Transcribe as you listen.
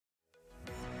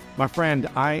My friend,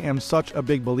 I am such a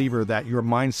big believer that your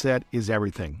mindset is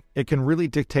everything. It can really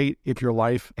dictate if your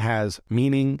life has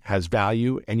meaning, has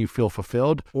value, and you feel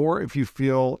fulfilled, or if you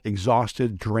feel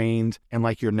exhausted, drained, and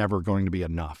like you're never going to be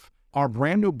enough. Our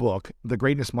brand new book, The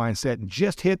Greatness Mindset,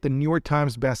 just hit the New York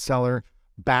Times bestseller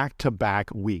back-to-back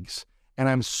weeks. And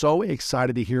I'm so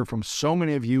excited to hear from so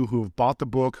many of you who have bought the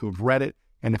book, who have read it,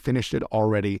 and have finished it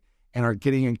already, and are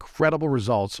getting incredible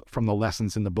results from the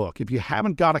lessons in the book. If you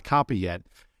haven't got a copy yet,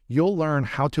 you'll learn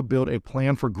how to build a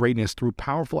plan for greatness through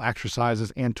powerful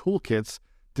exercises and toolkits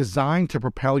designed to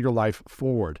propel your life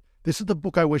forward. This is the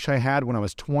book I wish I had when I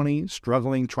was 20,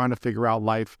 struggling, trying to figure out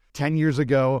life. 10 years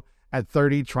ago, at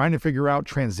 30, trying to figure out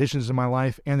transitions in my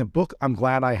life. And the book I'm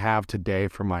glad I have today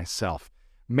for myself.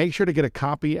 Make sure to get a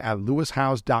copy at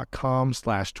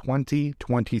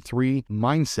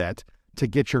lewishowes.com/2023mindset to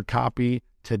get your copy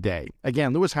today.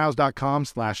 Again,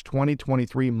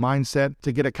 lewishowes.com/2023mindset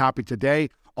to get a copy today.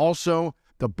 Also,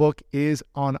 the book is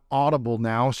on Audible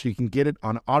now, so you can get it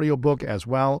on audiobook as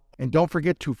well. And don't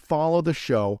forget to follow the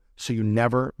show so you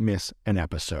never miss an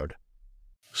episode.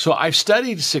 So I've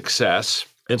studied success,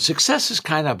 and success is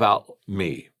kind of about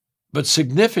me, but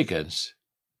significance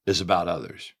is about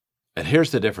others. And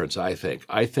here's the difference, I think.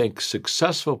 I think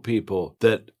successful people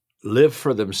that live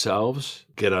for themselves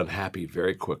get unhappy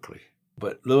very quickly.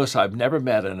 But Lewis, I've never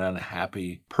met an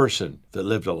unhappy person that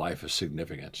lived a life of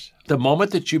significance. The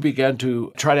moment that you begin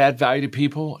to try to add value to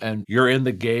people and you're in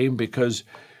the game because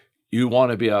you want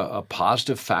to be a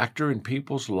positive factor in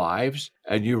people's lives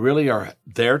and you really are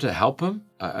there to help them,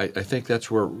 I think that's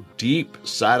where deep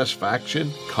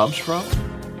satisfaction comes from.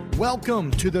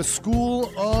 Welcome to the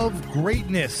School of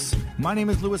Greatness. My name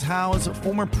is Lewis Howes,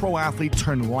 former pro athlete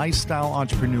turned lifestyle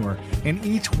entrepreneur. And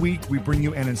each week we bring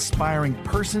you an inspiring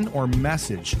person or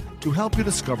message to help you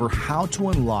discover how to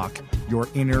unlock your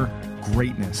inner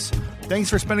greatness. Thanks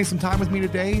for spending some time with me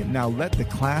today. Now let the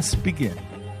class begin.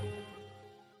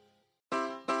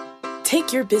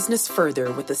 Take your business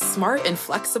further with the smart and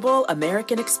flexible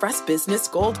American Express Business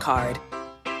Gold Card.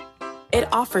 It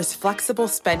offers flexible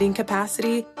spending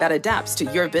capacity that adapts to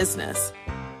your business.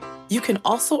 You can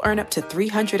also earn up to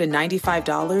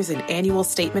 $395 in annual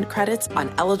statement credits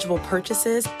on eligible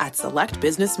purchases at select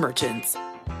business merchants.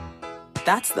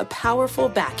 That's the powerful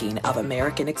backing of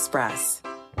American Express.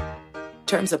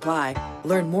 Terms apply.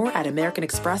 Learn more at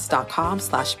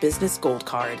americanexpress.com/business gold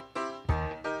card.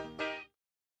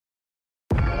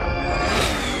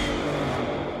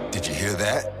 Did you hear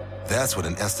that? That's what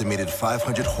an estimated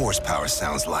 500 horsepower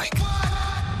sounds like.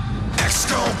 Next,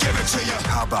 go give it to you.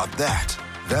 How about that?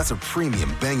 That's a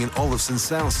premium Bang & Olufsen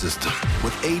sound system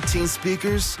with 18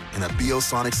 speakers and a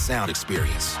Biosonic sound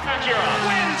experience. Acura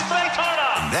wins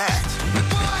Daytona. And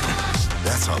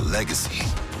that's our legacy.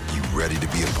 You ready to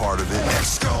be a part of it?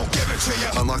 Next, go give it to you.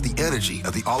 Unlock the energy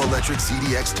of the all-electric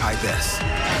ZDX Type S.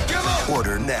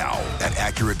 Order now at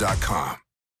Acura.com.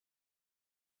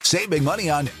 Save big money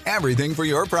on everything for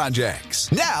your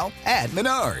projects. Now at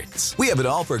Menards. We have it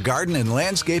all for garden and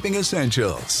landscaping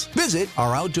essentials. Visit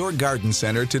our outdoor garden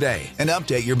center today and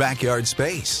update your backyard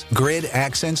space. Grid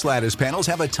Accents lattice panels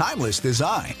have a timeless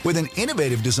design with an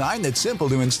innovative design that's simple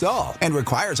to install and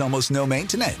requires almost no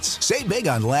maintenance. Save big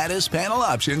on lattice panel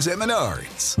options at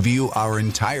Menards. View our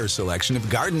entire selection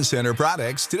of garden center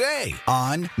products today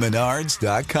on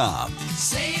Menards.com.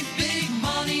 Save big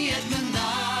money at Menards.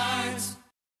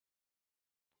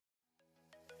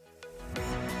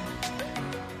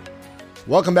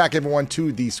 Welcome back, everyone,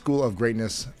 to the School of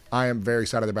Greatness. I am very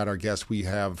excited about our guest. We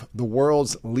have the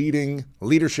world's leading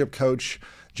leadership coach,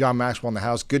 John Maxwell, in the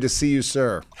house. Good to see you,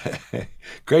 sir.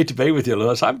 Great to be with you,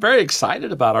 Lewis. I'm very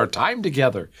excited about our time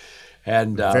together.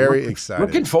 And very excited.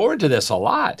 Looking forward to this a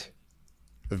lot.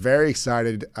 Very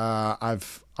excited.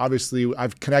 I've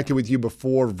connected with you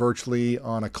before virtually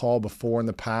on a call before in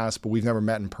the past, but we've never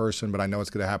met in person, but I know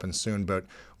it's going to happen soon. But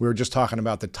we were just talking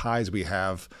about the ties we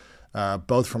have.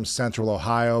 Both from Central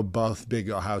Ohio, both big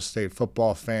Ohio State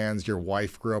football fans. Your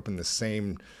wife grew up in the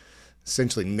same,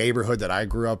 essentially, neighborhood that I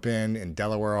grew up in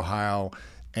Delaware, Ohio.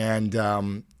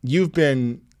 And you've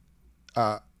been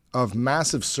of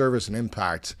massive service and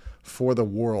impact for the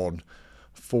world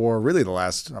for really the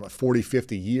last 40,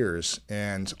 50 years.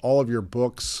 And all of your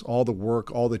books, all the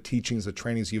work, all the teachings, the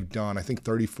trainings you've done, I think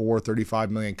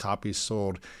 35 million copies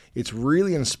sold. It's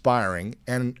really inspiring.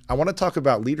 And I want to talk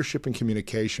about leadership and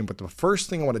communication, but the first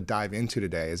thing I want to dive into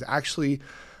today is actually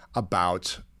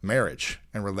about marriage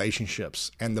and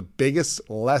relationships and the biggest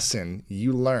lesson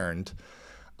you learned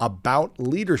about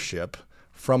leadership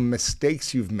from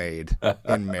mistakes you've made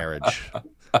in marriage.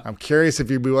 I'm curious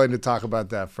if you'd be willing to talk about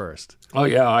that first. Oh,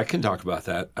 yeah, I can talk about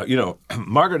that.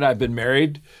 Margaret and I have been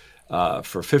married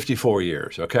for 54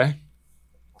 years. Okay,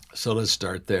 so let's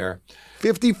start there.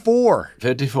 54.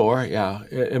 54, yeah.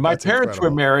 And my That's parents were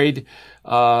incredible. married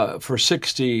for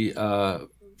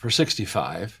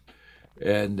 65.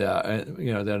 And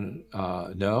then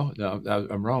no,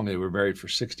 I'm wrong. They were married for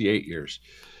 68 years,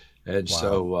 and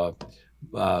so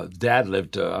Dad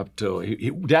lived up till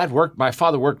Dad worked. My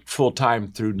father worked full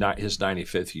time through his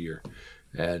 95th year,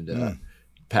 and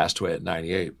passed away at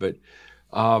 98. But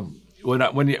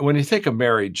when you think of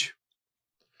marriage,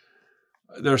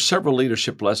 there are several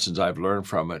leadership lessons I've learned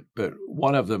from it. But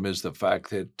one of them is the fact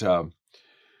that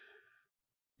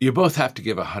you both have to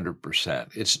give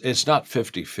 100%. It's not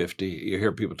 50-50. You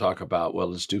hear people talk about,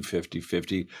 well, let's do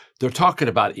 50-50. They're talking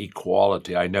about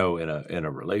equality, I know, in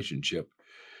a relationship.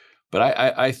 But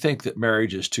I think that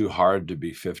marriage is too hard to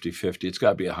be 50-50. It's got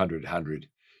to be 100-100.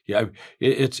 Yeah,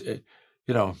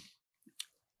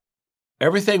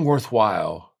 everything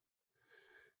worthwhile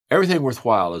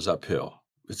is uphill.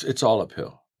 It's all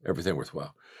uphill. Everything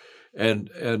worthwhile. And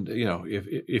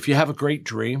if you have a great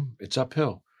dream, it's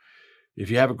uphill. If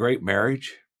you have a great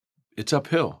marriage, it's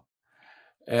uphill,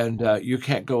 and you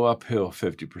can't go uphill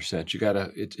 50%. You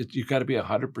gotta be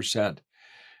 100%,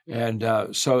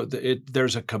 and so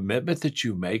there's a commitment that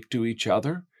you make to each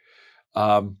other,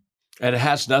 and it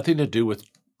has nothing to do with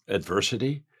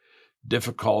adversity,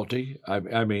 difficulty.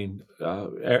 I mean,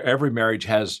 every marriage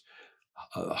has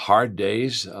hard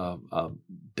days,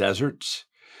 deserts.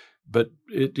 But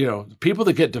people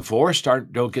that get divorced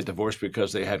don't get divorced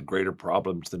because they had greater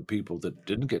problems than people that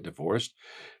didn't get divorced.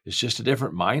 It's just a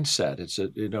different mindset.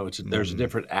 There's a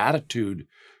different attitude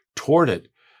toward it.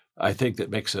 I think that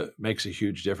makes a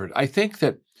huge difference. I think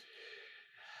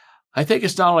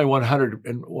it's not only 100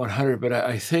 and 100, but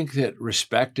I think that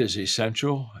respect is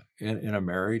essential in a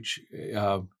marriage.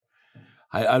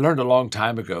 I learned a long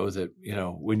time ago that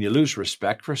when you lose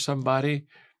respect for somebody,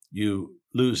 you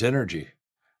lose energy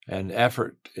and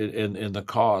effort in the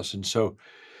cause. And so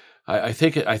I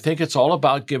think it's all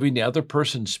about giving the other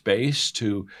person space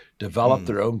to develop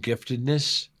their own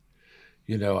giftedness.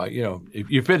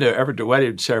 If you've been to a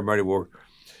wedding ceremony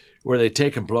where they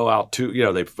take and blow out two,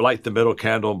 they light the middle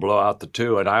candle and blow out the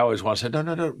two. And I always want to say,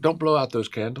 no, don't blow out those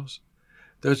candles.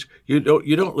 You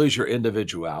don't lose your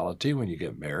individuality when you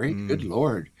get married. Good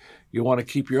Lord. You want to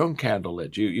keep your own candle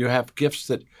lit. You have gifts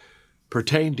that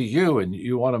pertain to you, and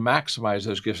you want to maximize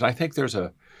those gifts. And I think there's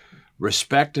a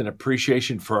respect and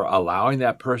appreciation for allowing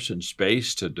that person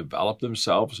space to develop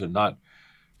themselves and not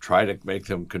try to make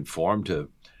them conform to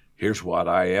here's what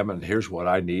I am and here's what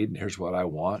I need and here's what I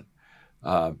want.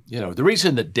 The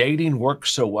reason that dating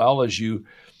works so well is you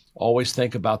always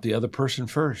think about the other person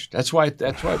first. That's why it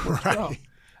works well.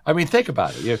 I mean, think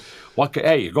about it. You're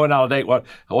going on a date. What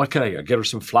can I do? Get her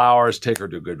some flowers, take her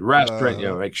to a good restaurant,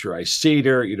 make sure I seat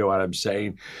her, you know what I'm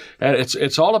saying? And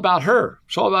it's all about her.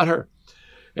 It's all about her.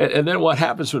 And then what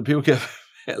happens when people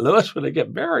when they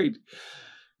get married,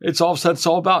 it's all of a sudden, it's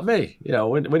all about me.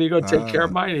 When you go take care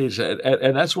of my needs.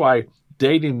 And that's why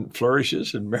dating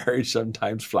flourishes and marriage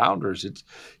sometimes flounders. It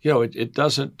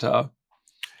doesn't,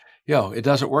 it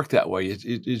doesn't work that way.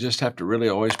 You just have to really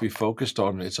always be focused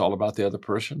on it's all about the other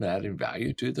person, adding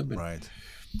value to them. Right.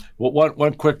 Well,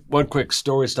 one quick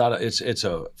story. It's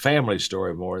a family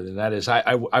story more than that is.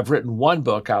 I've written one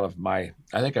book out of I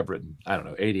think I've written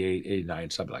 88, 89,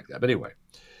 something like that. But anyway,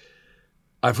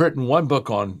 I've written one book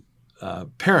on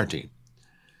parenting,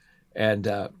 and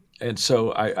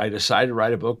so I decided to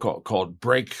write a book called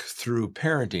Breakthrough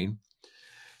Parenting.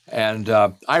 And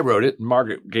I wrote it, and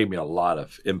Margaret gave me a lot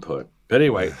of input. But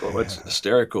anyway, what's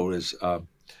hysterical is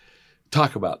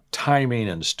talk about timing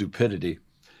and stupidity.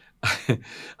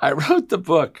 I wrote the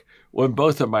book when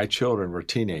both of my children were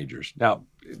teenagers. Now,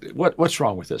 what's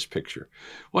wrong with this picture?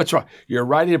 What's wrong? You're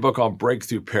writing a book on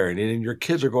breakthrough parenting, and your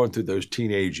kids are going through those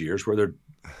teenage years where they're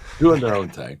doing their own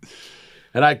thing.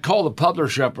 And I'd call the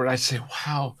publisher up, and I'd say,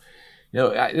 wow,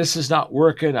 this is not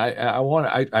working. I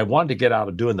wanted to get out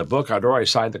of doing the book. I'd already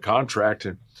signed the contract,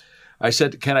 and I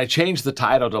said, "Can I change the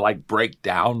title to break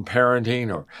down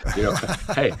parenting, or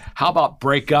hey, how about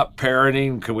break up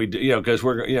parenting? Can we because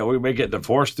we may get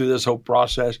divorced through this whole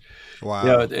process.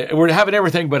 Wow, we're having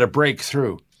everything but a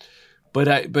breakthrough. But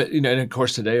and of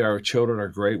course today our children are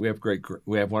great. We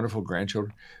have wonderful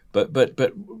grandchildren. But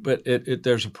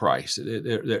there's a price.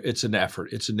 It's an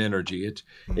effort. It's an energy. It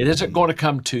isn't going to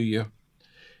come to you.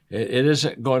 It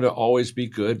isn't going to always be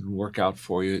good and work out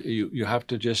for you. You have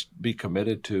to just be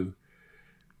committed to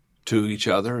each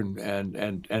other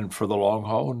and for the long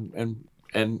haul and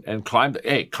and climb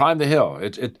the hill.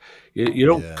 You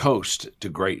don't coast to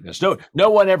greatness. No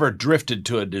one ever drifted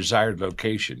to a desired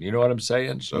location. You know what I'm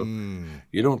saying? So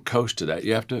you don't coast to that.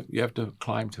 You have to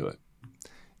climb to it.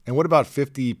 And what about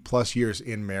 50 plus years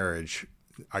in marriage?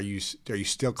 Are you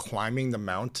still climbing the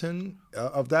mountain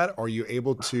of that? Are you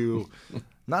able to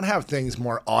not have things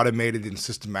more automated and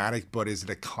systematic, but is it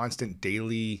a constant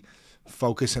daily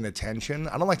focus and attention?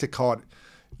 I don't like to call it,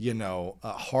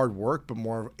 hard work, but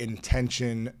more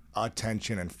intention,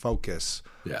 attention, and focus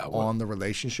on the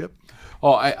relationship.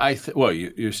 Oh,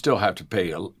 you still have to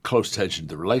pay close attention to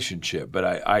the relationship, but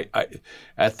I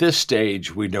at this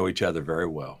stage we know each other very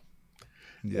well.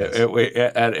 Yes.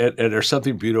 And there's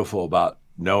something beautiful about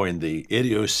knowing the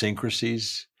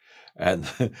idiosyncrasies, and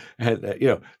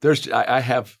I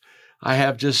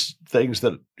have just things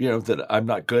that that I'm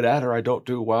not good at or I don't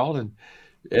do well, and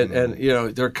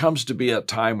there comes to be a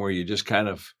time where you just kind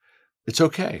of, it's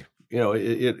okay.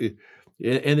 In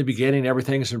the beginning,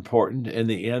 everything's important. In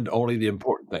the end, only the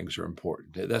important things are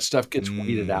important. That stuff gets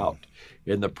weeded out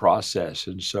in the process.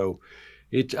 And so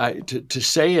to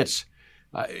say it's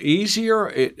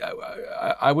easier,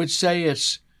 I would say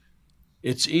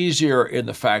it's easier in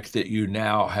the fact that you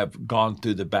now have gone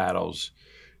through the battles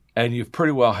and you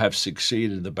pretty well have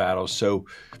succeeded in the battles. So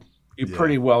you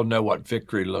pretty well know what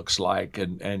victory looks like,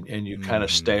 and you kind of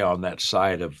stay on that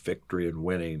side of victory and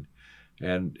winning.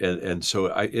 And so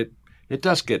it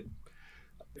does get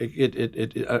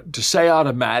to say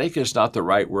automatic is not the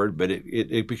right word, but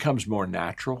it becomes more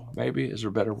natural. Maybe is there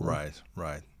a better word?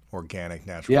 Right. Organic,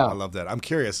 natural. Yeah. I love that. I'm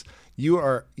curious.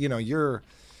 You're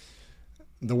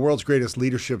the world's greatest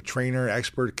leadership trainer,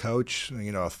 expert, coach,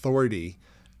 authority,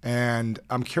 and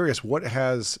I'm curious, what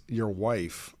has your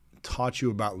wife taught you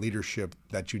about leadership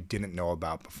that you didn't know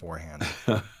about beforehand?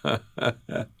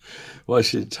 Well,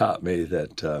 she taught me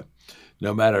that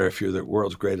no matter if you're the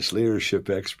world's greatest leadership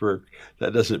expert,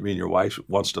 that doesn't mean your wife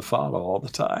wants to follow all the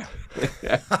time.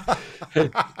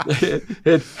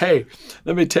 Hey,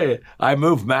 let me tell you, I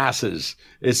move masses.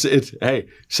 Hey,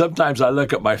 sometimes I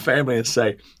look at my family and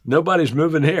say, nobody's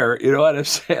moving here. You know what I'm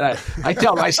saying? I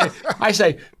tell them, I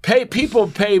say, people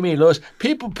pay me, Louis,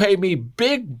 people pay me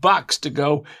big bucks to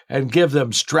go and give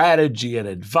them strategy and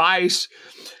advice.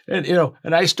 And,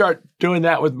 and I start doing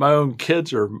that with my own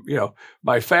kids or,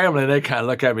 my family, and they kind of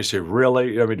look at me and say,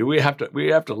 really? I mean, do we have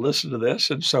to listen to this?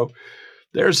 And so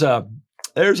there's a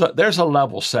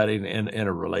level setting in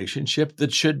a relationship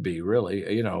that should be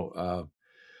really,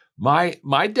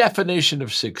 my definition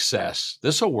of success,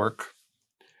 this will work.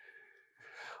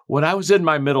 When I was in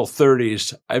my middle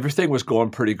 30s, everything was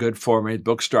going pretty good for me. The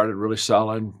book started really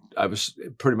selling. I was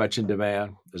pretty much in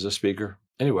demand as a speaker.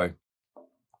 Anyway.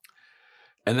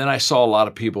 And then I saw a lot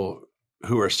of people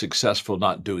who are successful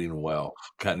not doing well,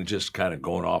 kind of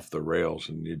going off the rails,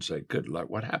 and you'd say, good luck,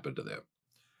 what happened to them?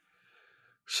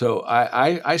 So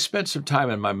I spent some time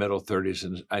in my middle 30s,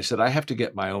 and I said, I have to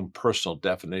get my own personal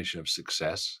definition of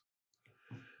success.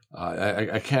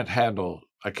 I can't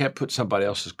put somebody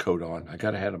else's coat on. I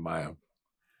got to handle my own.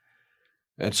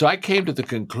 And so I came to the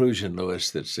conclusion,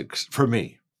 Louis, that for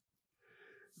me,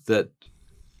 that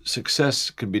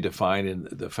success can be defined in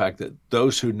the fact that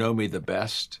those who know me the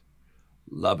best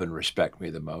love and respect me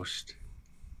the most.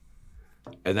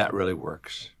 And that really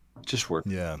works. It just works.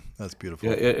 Yeah, that's beautiful.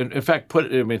 Yeah, in fact,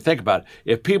 think about it.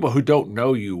 If people who don't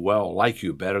know you well like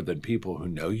you better than people who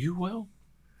know you well,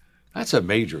 that's a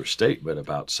major statement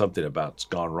about something that's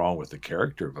gone wrong with the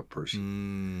character of a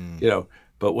person.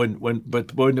 But when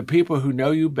the people who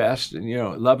know you best and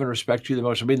love and respect you the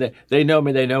most, I mean, they know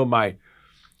me, they know my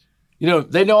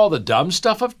they know all the dumb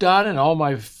stuff I've done and all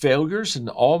my failures and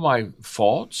all my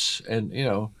faults and,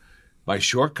 my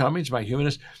shortcomings, my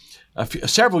humanness.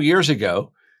 Several years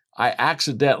ago, I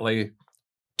accidentally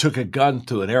took a gun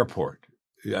through an airport.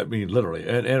 I mean, literally.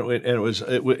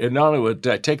 And not only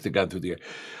did I take the gun through the air,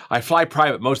 I fly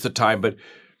private most of the time, but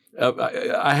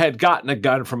I had gotten a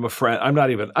gun from a friend. I'm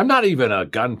not even a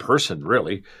gun person,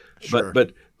 really. Sure.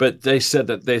 But they said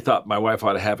that they thought my wife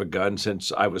ought to have a gun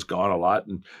since I was gone a lot.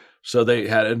 And so they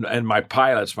had, and my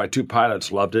two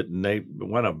pilots loved it, and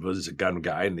one of them was a gun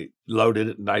guy, and he loaded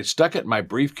it, and I stuck it in my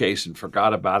briefcase and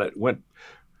forgot about it. Went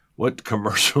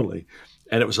commercially,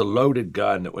 and it was a loaded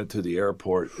gun that went through the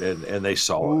airport, and they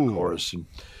saw it, of course. And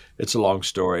it's a long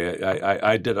story.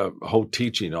 I did a whole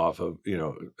teaching off of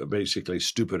basically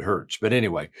stupid hurts, but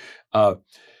anyway, I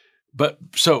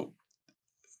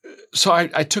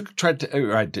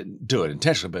didn't do it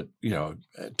intentionally, but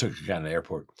I took a gun in the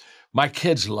airport. My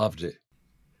kids loved it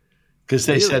because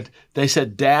they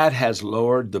said Dad has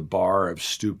lowered the bar of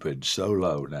stupid so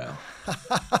low now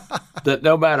that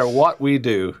no matter what we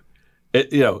do,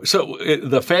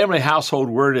 The family household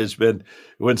word has been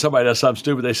when somebody does something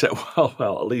stupid, they say, well,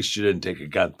 at least you didn't take a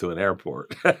gun to an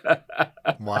airport.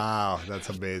 Wow, that's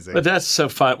amazing. But that's so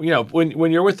fun.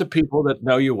 When you're with the people that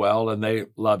know you well and they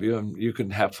love you and you can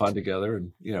have fun together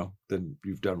and, then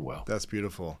you've done well. That's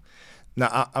beautiful.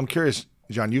 Now, I'm curious,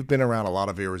 John, you've been around a lot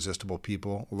of irresistible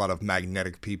people, a lot of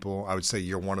magnetic people. I would say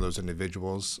you're one of those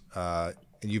individuals. And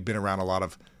you've been around a lot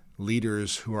of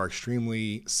leaders who are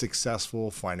extremely successful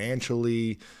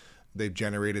financially. They've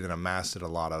generated and amassed a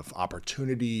lot of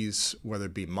opportunities, whether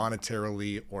it be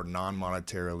monetarily or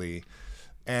non-monetarily.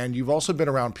 And you've also been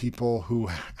around people who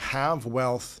have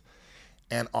wealth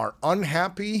and are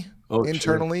unhappy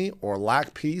internally or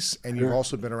lack peace. And you've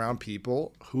also been around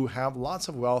people who have lots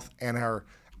of wealth and are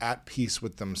at peace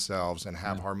with themselves and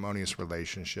have harmonious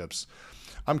relationships.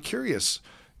 I'm curious,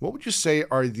 what would you say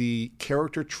are the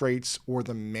character traits or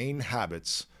the main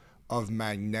habits of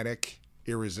magnetic,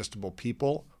 irresistible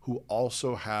people who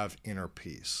also have inner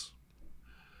peace?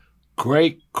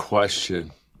 Great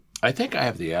question. I think I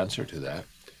have the answer to that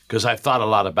because I've thought a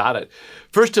lot about it.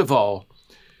 First of all,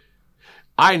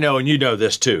 I know, and you know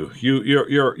this too.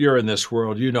 You're in this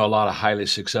world. You know a lot of highly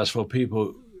successful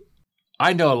people.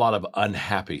 I know a lot of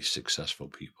unhappy, successful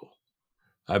people.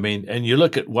 I mean, and you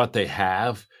look at what they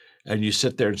have. And you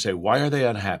sit there and say, why are they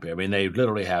unhappy? I mean, they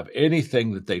literally have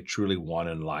anything that they truly want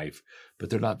in life,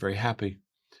 but they're not very happy.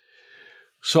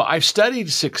 So I've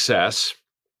studied success,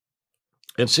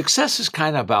 and success is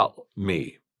kind of about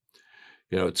me.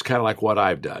 It's kind of like what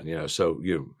I've done. So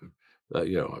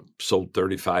I've sold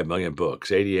 35 million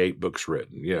books, 88 books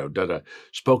written.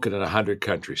 Spoken in 100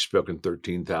 countries, spoken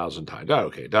 13,000 times.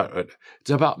 Okay, it's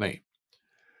about me.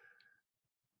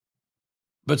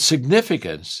 But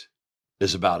significance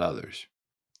is about others.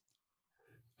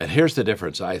 And here's the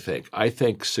difference, I think. I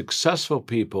think successful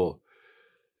people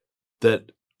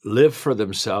that live for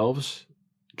themselves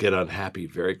get unhappy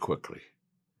very quickly.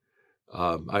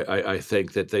 I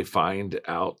think that they find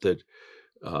out that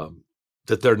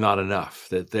they're not enough,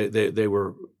 that they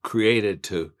were created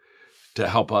to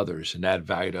help others and add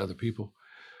value to other people.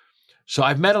 So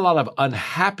I've met a lot of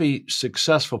unhappy,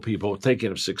 successful people thinking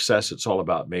of success, it's all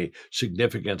about me.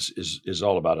 Significance is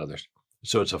all about others.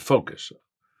 So it's a focus.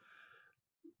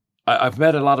 I've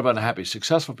met a lot of unhappy,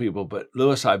 successful people, but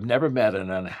Lewis, I've never met an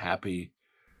unhappy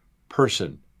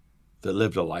person that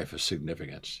lived a life of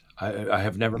significance. I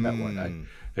have never met one.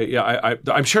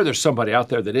 I'm sure there's somebody out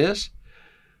there that is,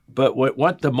 but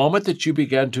the moment that you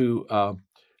begin to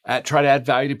try to add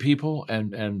value to people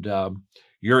and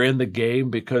you're in the game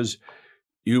because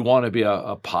you want to be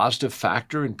a positive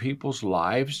factor in people's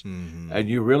lives and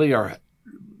you really are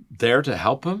there to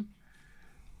help them,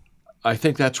 I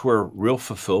think that's where real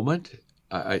fulfillment,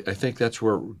 I think that's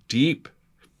where deep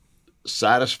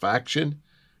satisfaction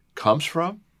comes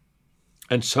from.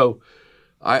 And so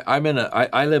I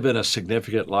live in a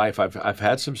significant life. I've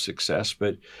had some success,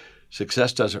 but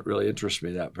success doesn't really interest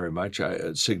me that very much.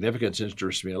 Significance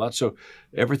interests me a lot. So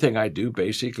everything I do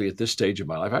basically at this stage of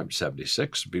my life, I'm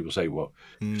 76. People say, well,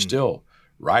 you're still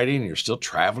writing, you're still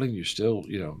traveling, you're still,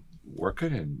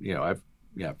 working. And, I've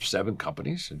 7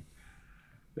 companies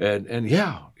and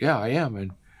yeah, I am.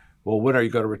 And well, when are you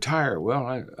going to retire? Well,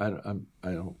 I'm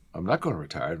not going to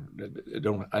retire. I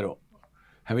don't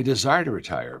have any desire to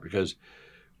retire because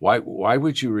why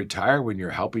would you retire when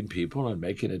you're helping people and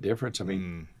making a difference? I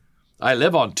mean, I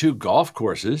live on 2 golf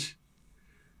courses,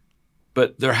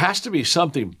 but there has to be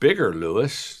something bigger,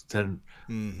 Lewis, than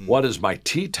what is my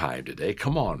tee time today?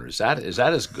 Come on, is that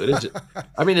as good as it?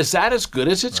 I mean, is that as good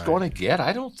as it's going to get?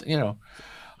 I don't,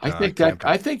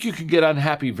 I think you can get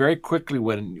unhappy very quickly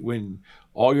when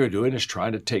all you're doing is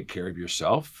trying to take care of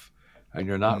yourself and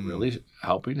you're not really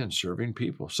helping and serving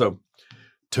people. So,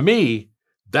 to me,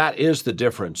 that is the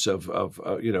difference of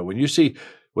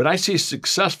when I see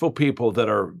successful people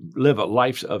that live a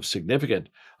life of significance,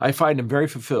 I find them very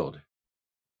fulfilled.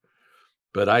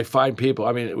 But I find people,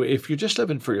 I mean, if you're just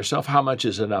living for yourself, how much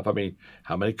is enough? I mean,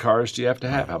 how many cars do you have to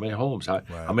have? How many homes? How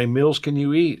many meals can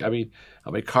you eat? I mean,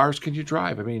 how many cars can you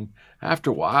drive? I mean, after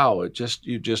a while,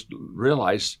 you just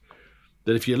realize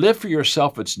that if you live for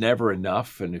yourself, it's never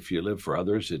enough. And if you live for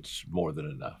others, it's more than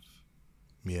enough.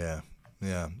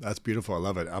 Yeah, that's beautiful. I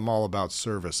love it. I'm all about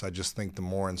service. I just think the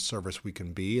more in service we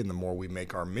can be and the more we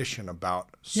make our mission about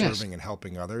serving and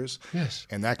helping others. Yes.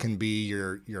 And that can be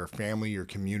your family, your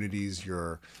communities,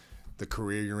 the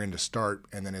career you're in to start.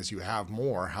 And then as you have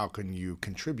more, how can you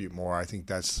contribute more? I think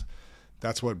that's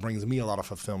what brings me a lot of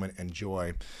fulfillment and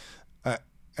joy. And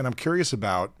I'm curious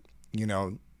about,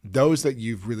 those that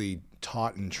you've really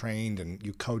taught and trained, and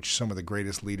you coach some of the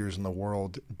greatest leaders in the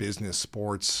world, business,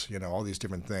 sports, all these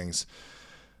different things.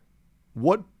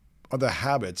 What are the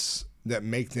habits that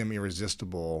make them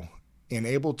irresistible and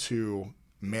able to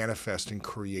manifest and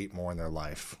create more in their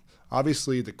life?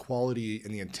 Obviously, the quality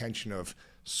and the intention of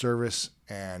service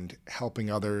and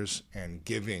helping others and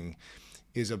giving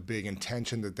is a big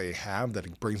intention that they have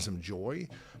that brings them joy.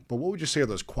 But what would you say are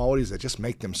those qualities that just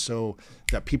make them so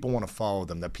that people want to follow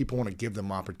them, that people want to give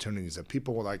them opportunities, that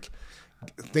people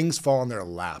things fall in their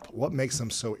lap? What makes them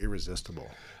so irresistible?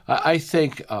 I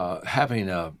think having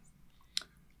a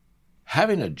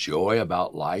joy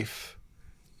about life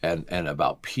and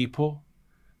about people.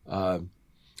 I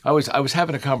was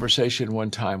having a conversation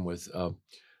one time with a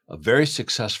very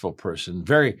successful person,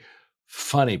 very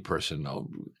funny person, a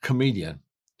comedian.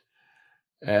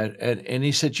 And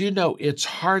he said, it's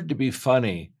hard to be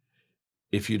funny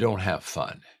if you don't have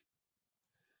fun.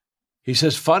 He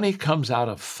says, funny comes out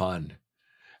of fun.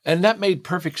 And that made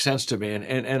perfect sense to me.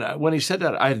 And when he said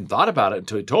that, I hadn't thought about it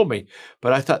until he told me,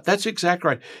 but I thought that's exactly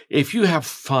right. If you have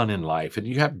fun in life and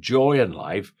you have joy in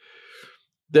life,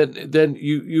 then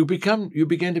you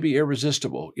begin to be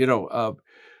irresistible.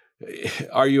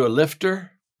 Are you a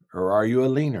lifter or are you a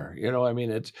leaner?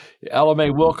 It's Ella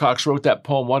Mae Wilcox wrote that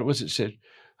poem. What was it? Said,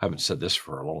 I haven't said this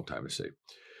for a long time. I say,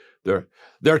 there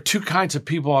are two kinds of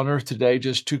people on earth today,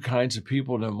 just two kinds of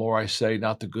people. No more I say,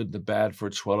 not the good and the bad, for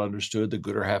it's well understood. The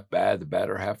good are half bad, the bad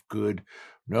are half good.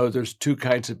 No, there's two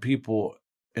kinds of people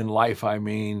in life.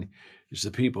 It's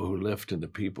the people who lift and the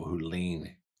people who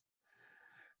lean.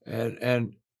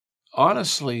 And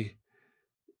honestly,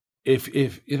 if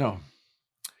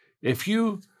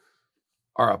you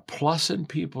are a plus in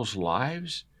people's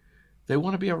lives, they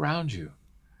want to be around you.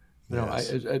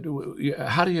 Yes.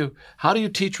 How do you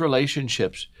teach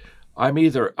relationships? I'm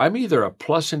either a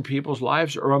plus in people's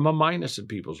lives or I'm a minus in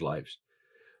people's lives.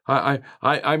 I'm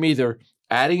either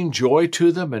adding joy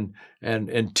to them and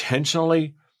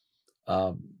intentionally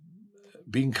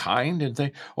being kind and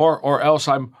things, or else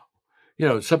I'm.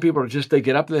 Some people they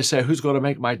get up and they say, "Who's going to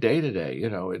make my day today?"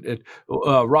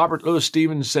 Robert Louis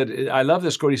Stevens said, I love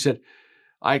this quote. He said,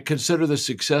 "I consider the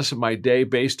success of my day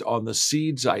based on the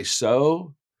seeds I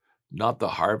sow, not the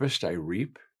harvest I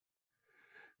reap."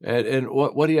 And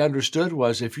what he understood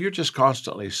was, if you're just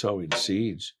constantly sowing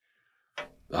seeds,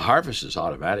 the harvest is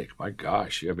automatic. My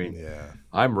gosh,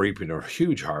 I'm reaping a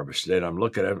huge harvest today, and I'm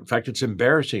looking at it. In fact, it's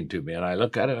embarrassing to me, and I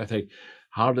look at it and I think,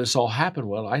 how did this all happen?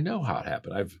 Well, I know how it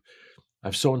happened.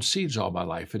 I've sown seeds all my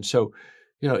life. And so,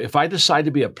 if I decide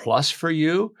to be a plus for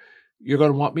you, you're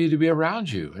going to want me to be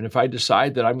around you. And if I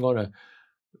decide that I'm going to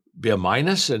be a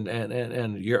minus and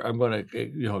I'm going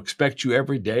to, expect you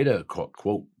every day to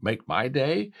quote, make my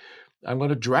day, I'm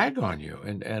going to drag on you.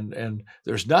 And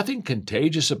there's nothing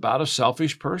contagious about a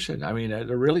selfish person.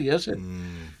 There really isn't.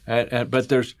 But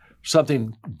there's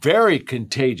something very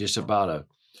contagious about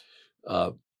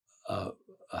a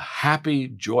happy,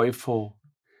 joyful,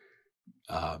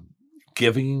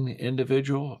 giving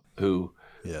individual who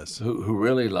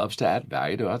really loves to add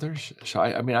value to others. So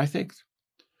I think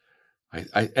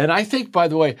by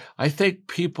the way, I think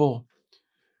people.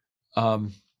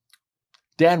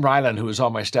 Dan Ryland, who was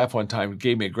on my staff one time,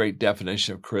 gave me a great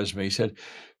definition of charisma. He said,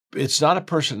 "It's not a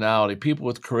personality. People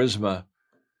with charisma,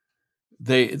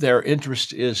 their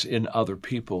interest is in other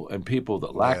people, and people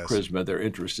that lack charisma, their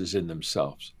interest is in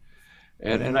themselves."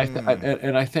 And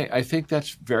I think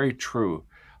that's very true.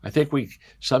 I think we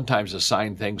sometimes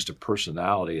assign things to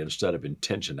personality instead of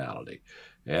intentionality,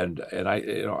 and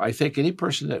I think any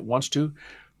person that wants to,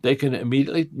 they can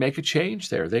immediately make a change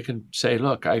there. They can say,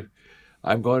 "Look,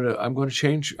 I'm going to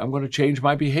change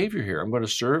my behavior here. I'm going to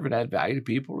serve and add value to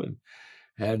people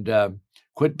and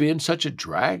quit being such a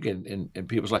drag in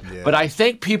people's life." Yeah. But I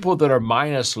think people that are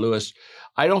minus, Lewis,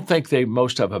 I don't think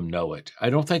most of them know it. I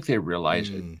don't think they realize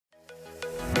it.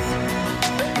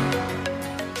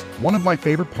 One of my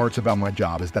favorite parts about my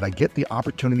job is that I get the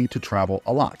opportunity to travel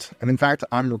a lot. And in fact,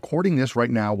 I'm recording this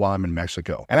right now while I'm in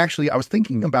Mexico. And actually, I was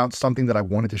thinking about something that I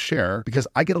wanted to share because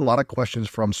I get a lot of questions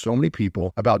from so many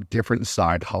people about different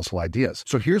side hustle ideas.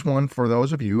 So here's one for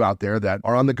those of you out there that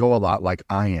are on the go a lot like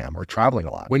I am, or traveling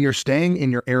a lot. When you're staying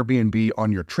in your Airbnb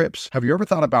on your trips, have you ever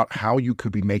thought about how you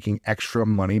could be making extra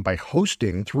money by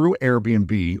hosting through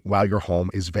Airbnb while your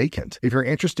home is vacant? If you're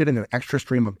interested in an extra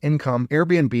stream of income,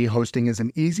 Airbnb hosting is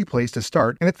an easy place to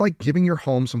start, and it's like giving your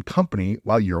home some company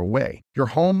while you're away. Your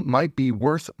home might be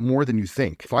worth more than you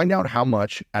think. Find out how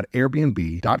much at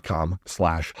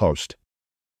airbnb.com/host.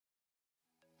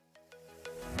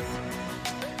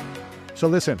 So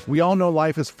listen, we all know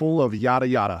life is full of yada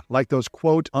yada, like those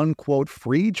quote unquote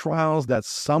free trials that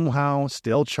somehow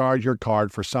still charge your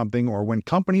card for something, or when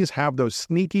companies have those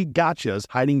sneaky gotchas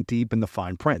hiding deep in the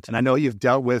fine print. And I know you've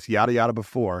dealt with yada yada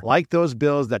before, like those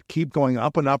bills that keep going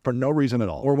up and up for no reason at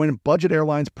all, or when budget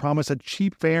airlines promise a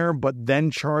cheap fare but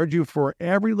then charge you for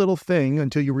every little thing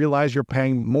until you realize you're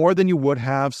paying more than you would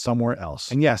have somewhere else.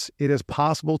 And yes, it is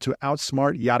possible to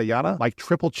outsmart yada yada, like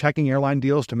triple checking airline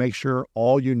deals to make sure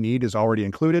all you need is already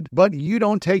included, but you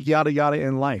don't take yada yada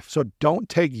in life. So don't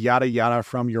take yada yada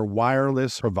from your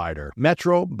wireless provider.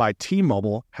 Metro by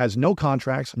T-Mobile has no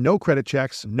contracts, no credit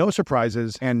checks, no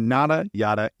surprises, and nada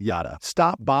yada yada.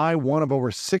 Stop by one of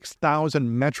over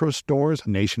 6,000 Metro stores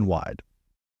nationwide.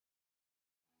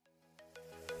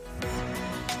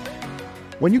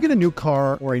 When you get a new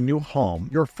car or a new home,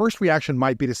 your first reaction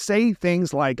might be to say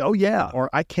things like, oh yeah, or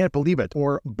I can't believe it,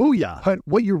 or booyah. But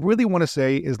what you really want to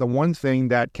say is the one thing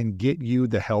that can get you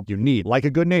the help you need. Like a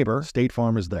good neighbor, State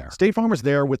Farm is there. State Farm is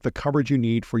there with the coverage you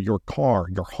need for your car,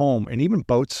 your home, and even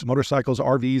boats, motorcycles,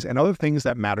 RVs, and other things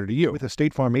that matter to you. With a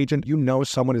State Farm agent, you know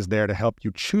someone is there to help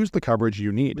you choose the coverage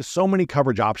you need. With so many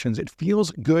coverage options, it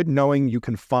feels good knowing you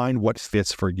can find what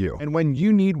fits for you. And when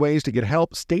you need ways to get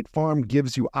help, State Farm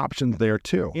gives you options there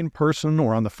too. In person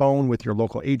or on the phone with your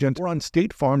local agent or on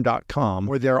statefarm.com,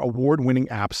 where their award-winning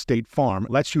app State Farm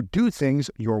lets you do things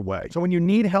your way. So when you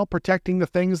need help protecting the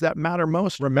things that matter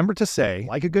most, remember to say,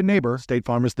 like a good neighbor, State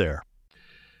Farm is there.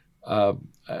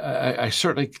 I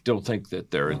certainly don't think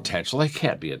that they're intentional. They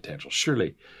can't be intentional.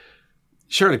 Surely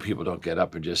people don't get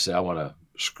up and just say, I want to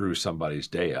screw somebody's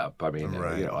day up. I mean,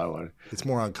 right. I want. It's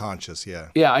more unconscious, yeah.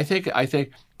 Yeah, I think,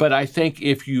 but I think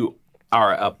if you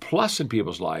are a plus in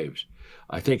people's lives,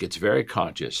 I think it's very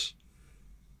conscious,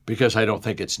 because I don't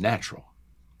think it's natural.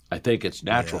 I think it's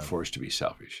natural for us to be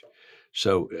selfish.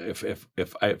 So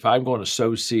if I'm going to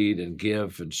sow seed and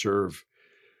give and serve,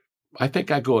 I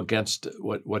think I go against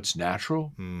what's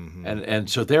natural. Mm-hmm. And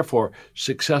so therefore,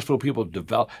 successful people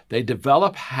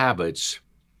develop habits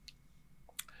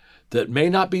that may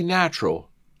not be natural,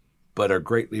 but are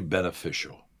greatly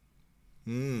beneficial.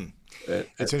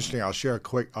 It's interesting. I'll share a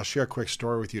quick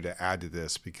story with you to add to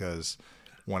this, because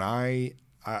when I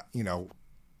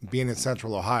being in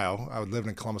Central Ohio, I lived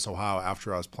in Columbus, Ohio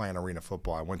after I was playing arena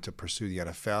football. I went to pursue the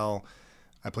NFL.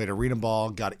 I played arena ball,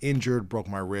 got injured, broke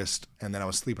my wrist, and then I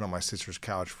was sleeping on my sister's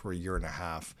couch for a year and a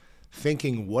half,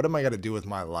 thinking, what am I going to do with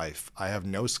my life? I have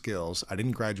no skills. I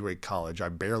didn't graduate college. I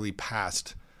barely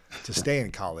passed to stay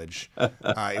in college.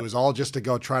 It was all just to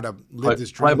go try to live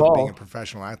this dream of being a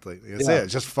professional athlete. That's it.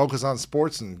 Just focus on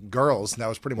sports and girls, and that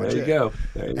was pretty much it.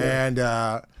 There you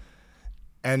go.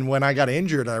 And when I got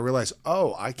injured, I realized,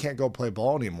 I can't go play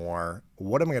ball anymore.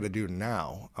 What am I going to do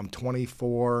now? I'm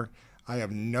 24.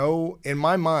 In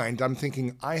my mind, I'm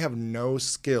thinking I have no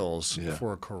skills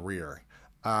for a career.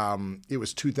 It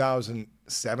was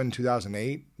 2007,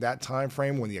 2008, that time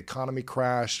frame when the economy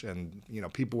crashed and,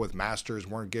 people with masters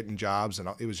weren't getting jobs, and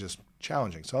it was just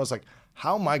challenging. So I was like,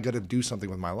 how am I going to do something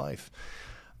with my life?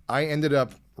 I ended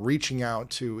up reaching out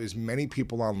to as many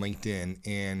people on LinkedIn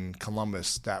in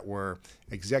Columbus that were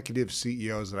executive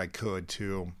CEOs that I could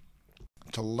to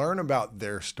learn about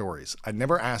their stories. I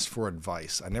never asked for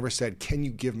advice. I never said, can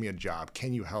you give me a job?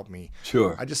 Can you help me?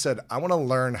 Sure. I just said, I want to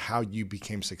learn how you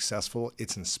became successful.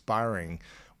 It's inspiring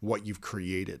what you've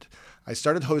created. I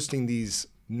started hosting these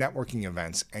networking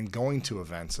events and going to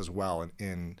events as well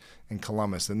in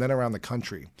Columbus and then around the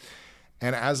country.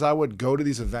 And as I would go to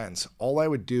these events, all I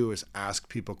would do is ask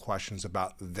people questions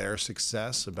about their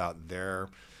success, about their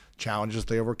challenges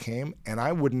they overcame, and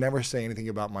I would never say anything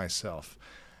about myself.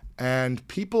 And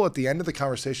people at the end of the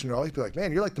conversation would always be like,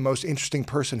 man, you're like the most interesting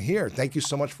person here. Thank you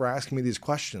so much for asking me these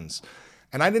questions.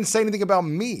 And I didn't say anything about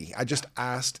me. I just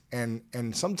asked, and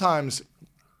sometimes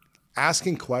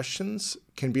asking questions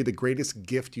can be the greatest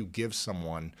gift you give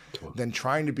someone than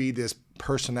trying to be this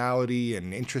personality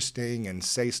and interesting and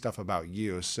say stuff about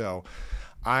you. So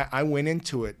I went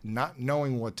into it not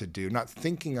knowing what to do, not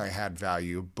thinking I had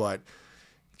value, but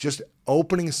just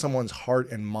opening someone's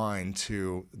heart and mind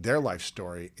to their life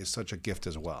story is such a gift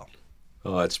as well.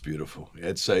 Oh, that's beautiful.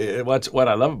 It's what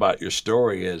I love about your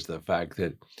story is the fact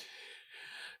that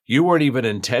you weren't even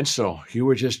intentional. You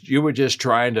were just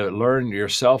trying to learn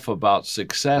yourself about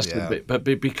success. Yeah. But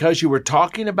because you were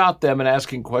talking about them and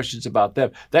asking questions about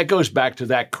them, that goes back to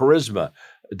that charisma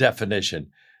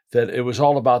definition, that it was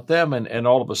all about them. And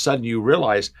all of a sudden you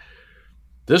realize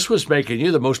this was making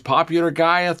you the most popular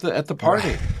guy at the party.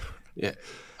 Right. Yeah.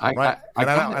 And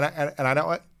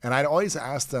I'd always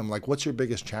ask them, like, what's your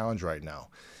biggest challenge right now?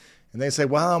 And they say,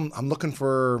 well, I'm looking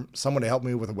for someone to help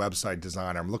me with a website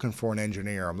designer. I'm looking for an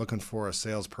engineer. I'm looking for a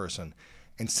salesperson.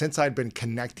 And since I'd been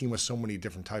connecting with so many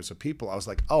different types of people, I was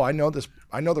like, oh, I know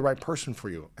the right person for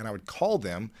you. And I would call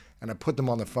them and I put them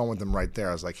on the phone with them right there.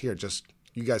 I was like, here, just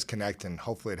you guys connect and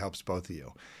hopefully it helps both of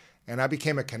you. And I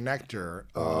became a connector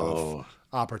of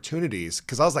opportunities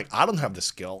because I was like, I don't have the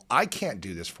skill. I can't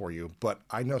do this for you, but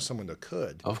I know someone that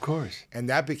could. Of course. And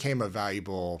that became a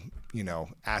valuable,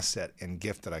 asset and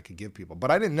gift that I could give people.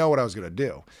 But I didn't know what I was going to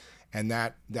do. And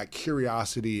that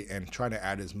curiosity and trying to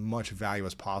add as much value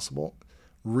as possible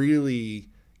really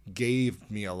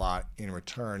gave me a lot in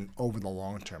return over the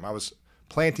long term. I was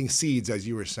planting seeds, as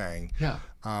you were saying. Yeah.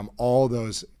 All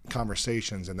those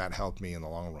conversations, and that helped me in the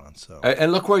long run. So.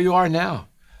 And look where you are now.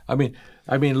 I mean,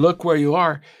 look where you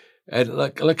are, and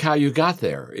look how you got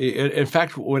there. In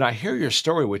fact, when I hear your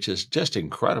story, which is just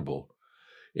incredible,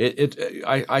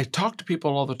 I talk to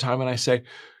people all the time, and I say,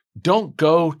 don't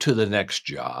go to the next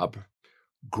job,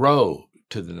 grow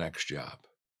to the next job.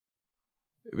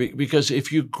 Because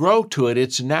if you grow to it,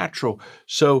 it's natural.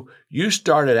 So you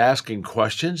started asking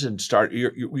questions and start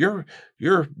your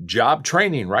job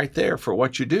training right there for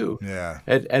what you do. Yeah.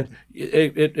 And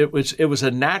it was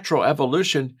a natural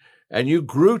evolution, and you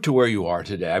grew to where you are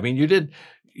today. I mean, you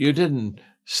didn't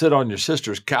sit on your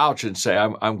sister's couch and say,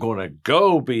 I'm going to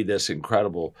go be this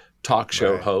incredible talk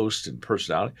show host and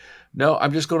personality. No,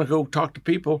 I'm just going to go talk to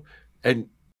people. And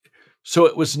so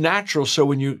it was natural. So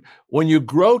when you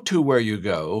grow to where you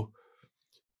go,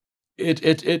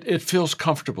 it feels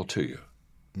comfortable to you.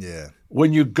 Yeah.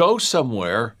 When you go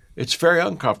somewhere, it's very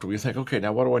uncomfortable. You think, okay,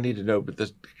 now what do I need to know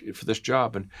for this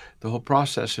job and the whole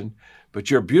process? But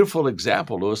you're a beautiful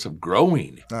example, Louis, of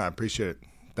growing. I appreciate it.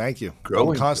 Thank you. Growing.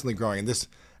 I'm constantly growing. And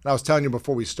I was telling you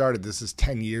before we started, this is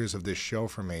 10 years of this show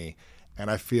for me. And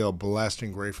I feel blessed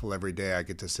and grateful every day I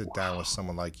get to sit down with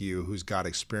someone like you who's got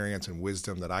experience and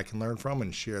wisdom that I can learn from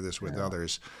and share this with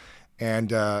others.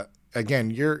 And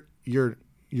again, you're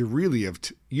really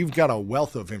you've got a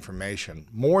wealth of information,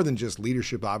 more than just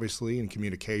leadership, obviously, and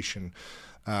communication.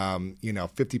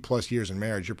 50 plus years in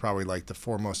marriage, you're probably like the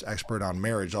foremost expert on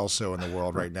marriage also in the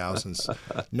world right now, since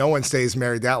no one stays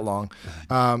married that long.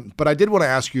 But I did want to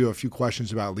ask you a few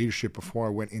questions about leadership before I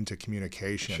went into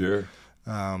communication. Sure.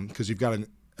 Because you've got an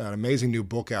amazing new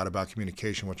book out about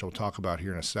communication, which we'll talk about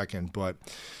here in a second. But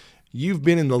you've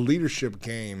been in the leadership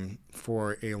game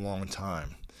for a long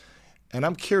time. And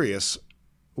I'm curious,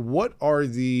 what are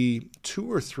the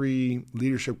 2 or 3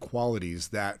 leadership qualities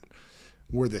that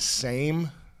were the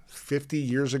same 50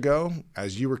 years ago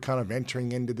as you were kind of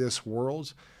entering into this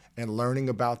world and learning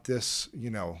about this,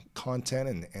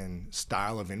 content and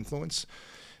style of influence?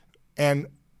 And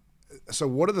so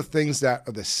what are the things that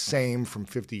are the same from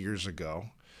 50 years ago?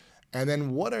 And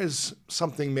then what is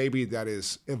something maybe that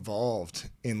is evolved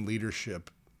in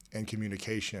leadership and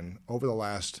communication over the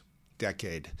last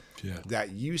decade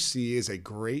that you see as a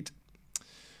great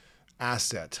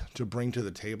asset to bring to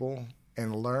the table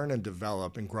and learn and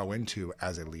develop and grow into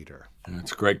as a leader?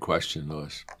 That's a great question,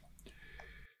 Louis.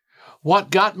 What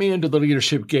got me into the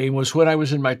leadership game was when I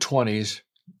was in my 20s.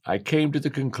 I came to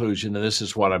the conclusion, and this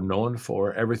is what I'm known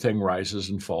for, everything rises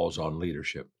and falls on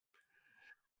leadership.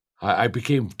 I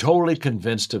became totally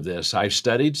convinced of this. I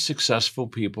studied successful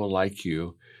people like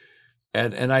you,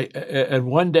 and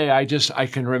one day I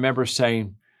can remember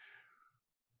saying,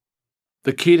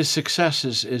 the key to success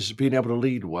is being able to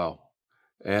lead well.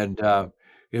 And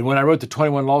when I wrote the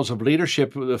 21 Laws of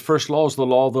Leadership, the first law is the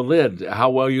law of the lid.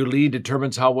 How well you lead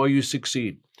determines how well you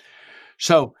succeed.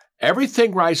 So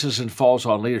everything rises and falls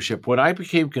on leadership. When I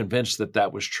became convinced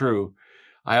that was true,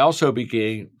 I also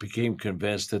became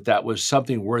convinced that was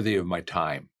something worthy of my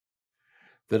time,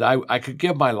 that I could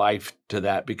give my life to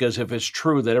that, because if it's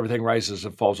true that everything rises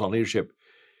and falls on leadership,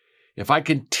 if I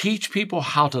can teach people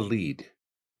how to lead,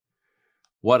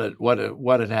 what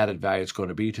an added value it's going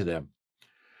to be to them.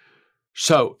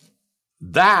 So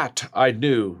that I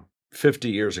knew 50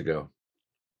 years ago.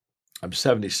 I'm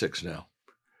 76 now.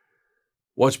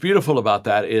 What's beautiful about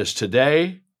that is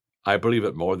today, I believe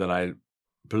it more than I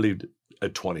believed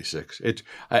at 26.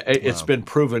 It's been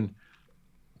proven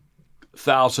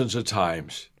thousands of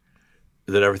times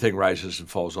that everything rises and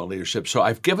falls on leadership. So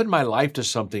I've given my life to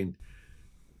something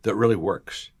that really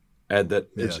works and that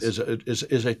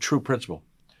is a true principle.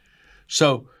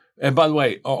 So, and by the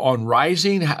way, on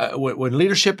rising, when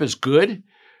leadership is good,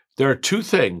 there are 2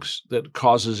 things that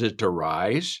causes it to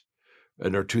rise.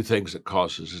 And there are 2 things that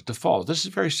causes it to fall. This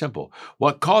is very simple.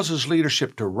 What causes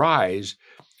leadership to rise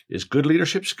is good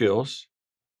leadership skills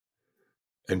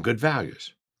and good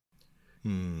values.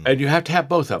 And you have to have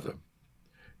both of them.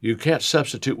 You can't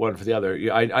substitute one for the other.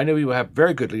 I know you have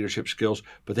very good leadership skills,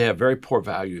 but they have very poor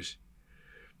values.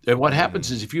 And what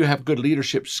happens is if you have good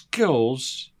leadership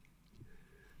skills,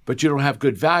 but you don't have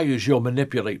good values, you'll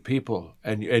manipulate people,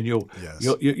 and you'll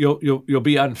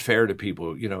be unfair to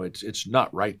people. It's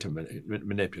not right to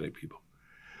manipulate people.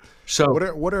 So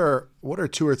what are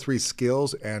 2 or 3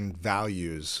 skills and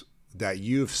values that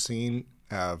you've seen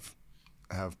have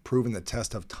proven the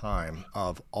test of time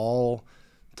of all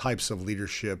types of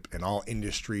leadership in all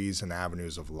industries and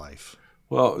avenues of life?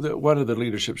 Well, one of the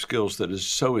leadership skills that is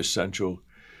so essential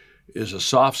is a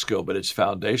soft skill, but it's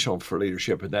foundational for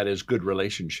leadership, and that is good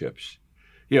relationships.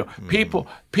 People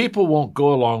won't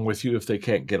go along with you if they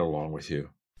can't get along with you.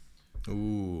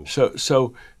 Ooh.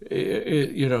 So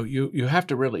you have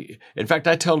to really. In fact,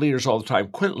 I tell leaders all the time: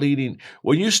 quit leading.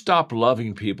 When you stop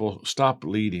loving people, stop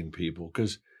leading people,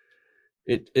 because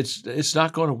it's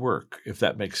not going to work if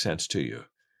that makes sense to you.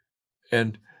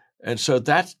 And so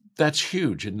that's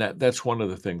huge, and that's one of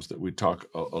the things that we talk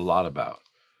a lot about.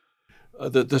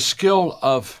 The skill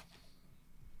of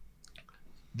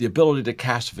the ability to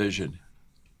cast vision.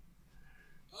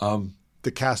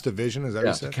 To cast a vision, is that what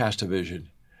you said? To cast a vision.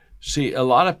 See, a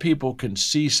lot of people can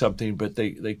see something, but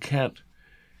they can't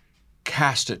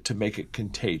cast it to make it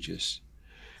contagious.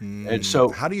 And so,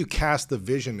 how do you cast the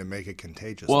vision to make it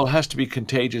contagious? Well, it has to be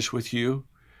contagious with you.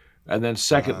 And then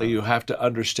secondly, you have to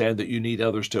understand that you need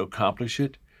others to accomplish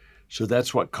it. So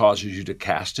that's what causes you to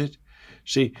cast it.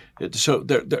 See, so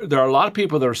there are a lot of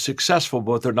people that are successful,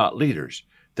 but they're not leaders.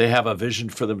 They have a vision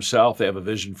for themselves. They have a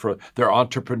vision for their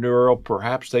entrepreneurial.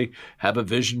 Perhaps they have a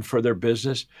vision for their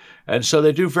business. And so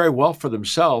they do very well for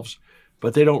themselves,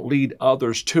 but they don't lead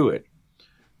others to it.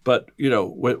 But,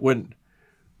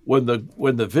 when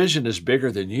the vision is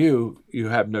bigger than you, you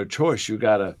have no choice. You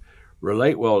got to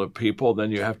relate well to people.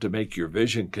 Then you have to make your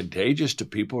vision contagious to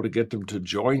people to get them to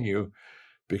join you,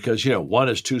 because one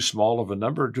is too small of a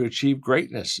number to achieve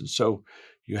greatness. And so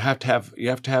you have to have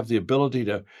the ability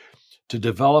to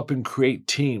develop and create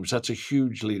teams. That's a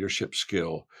huge leadership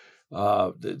skill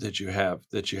that you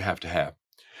have to have.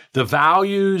 The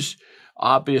values,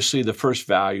 obviously, the first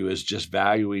value is just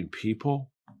valuing people.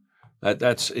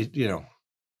 That's it.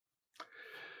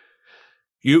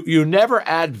 You never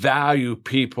add value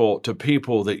to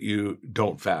people that you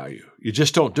don't value. You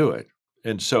just don't do it.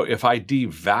 And so if I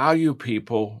devalue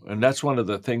people, and that's one of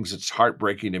the things that's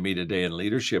heartbreaking to me today in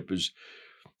leadership, is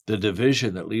the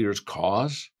division that leaders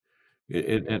cause.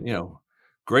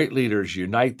 Great leaders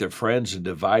unite their friends and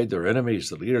divide their enemies.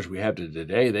 The leaders we have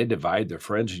today, they divide their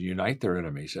friends and unite their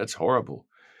enemies. That's horrible.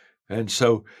 And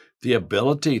so the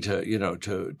ability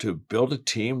to build a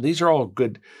team, these are all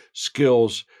good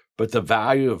skills, but the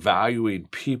value of valuing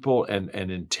people and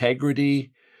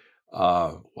integrity,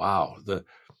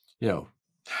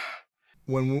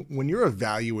 When you're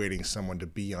evaluating someone to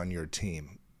be on your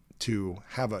team,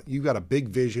 you've got a big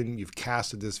vision, you've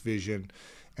casted this vision,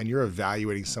 and you're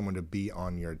evaluating someone to be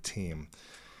on your team,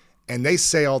 and they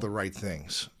say all the right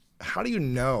things. How do you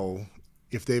know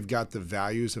if they've got the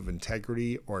values of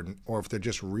integrity or if they're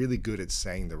just really good at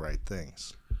saying the right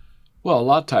things? Well, a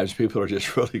lot of times people are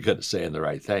just really good at saying the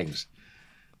right things.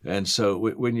 And so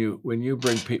when you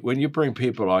bring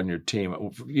people on your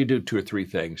team, you do 2 or 3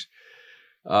 things.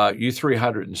 You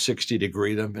 360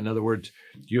 degree them. In other words,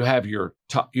 you have your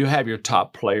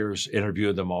top players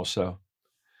interview them also.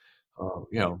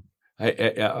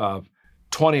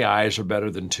 20 eyes are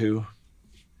better than 2.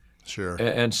 Sure.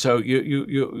 And so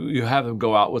you have them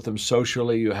go out with them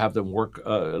socially. You have them work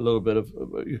a little bit of,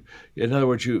 in other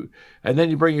words, and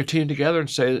then you bring your team together and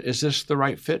say, is this the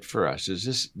right fit for us?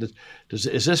 Is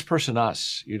this person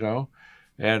us?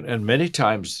 And many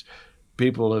times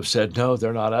people have said, no,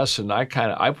 they're not us. And I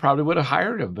probably would have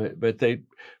hired them,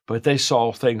 but they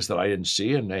saw things that I didn't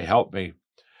see, and they helped me,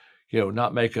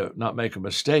 not make a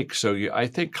mistake. So I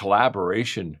think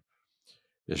collaboration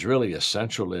is really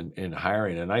essential in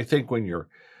hiring. And I think when you're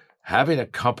having a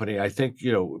company, I think,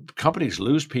 companies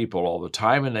lose people all the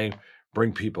time and they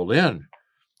bring people in.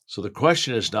 So the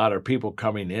question is not, are people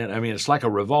coming in? I mean, it's like a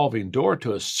revolving door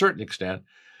to a certain extent.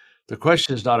 The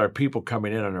question is not, are people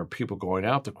coming in and are people going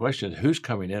out? The question is, who's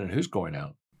coming in and who's going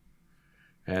out?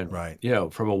 And, right.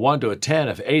 From a 1 to a 10,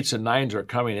 if 8s and 9s are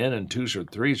coming in and 2s or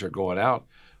 3s are going out,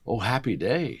 oh, happy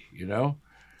day,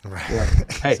 Right. Yeah.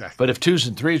 Hey, Exactly. But if 2s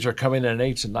and 3s are coming in and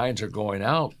 8s and 9s are going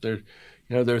out,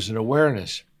 there's an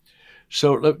awareness.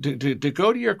 So to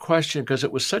go to your question, because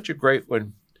it was such a great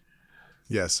one.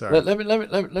 Yes, sorry.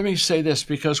 Let me say this,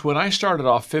 because when I started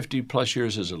off 50 plus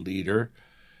years as a leader,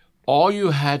 all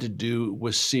you had to do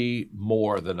was see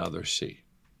more than others see.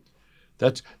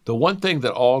 That's the one thing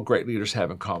that all great leaders have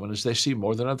in common is they see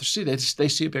more than others see. They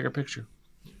see a bigger picture.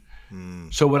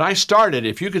 So when I started,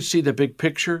 if you could see the big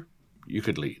picture, you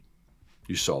could lead.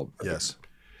 You saw. Yes.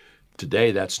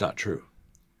 Today, that's not true.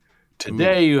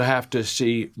 Today, you have to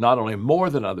see not only more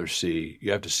than others see,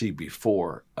 you have to see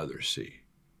before others see.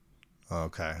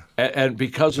 Okay. And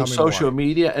because of social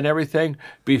media and everything,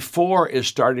 before is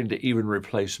starting to even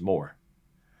replace more.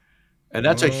 And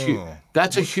that's a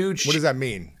huge. What does that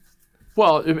mean?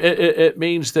 Well, it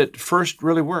means that first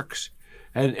really works,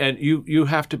 and you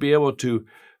have to be able to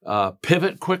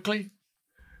pivot quickly.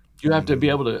 You have to be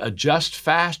able to adjust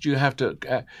fast. You have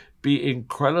to be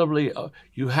incredibly.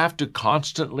 You have to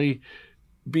constantly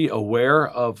be aware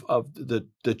of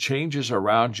the changes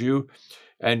around you,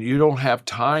 and you don't have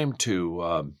time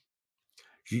to.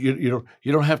 You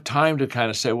don't have time to kind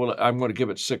of say, well, I'm going to give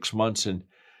it 6 months and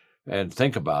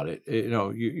think about it.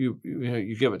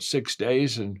 You give it 6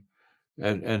 days and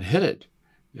hit it,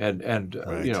 and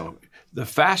Right. The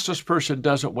fastest person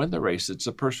doesn't win the race. It's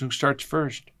the person who starts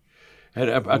first. And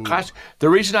the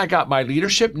reason I got my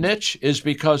leadership niche is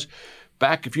because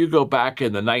if you go back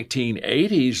in the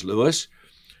 1980s, Lewis,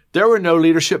 there were no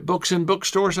leadership books in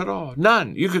bookstores at all.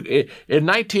 None. You could in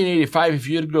 1985, if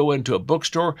you'd go into a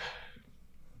bookstore,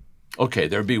 okay,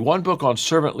 there'd be one book on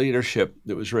servant leadership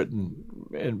that was written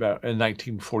in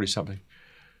 1940 something.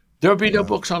 There would be no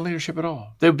books on leadership at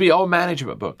all. There would be all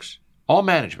management books, all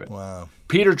management. Wow.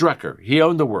 Peter Drucker, he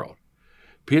owned the world.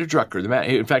 Peter Drucker,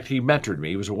 in fact, he mentored me.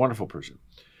 He was a wonderful person.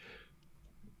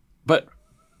 But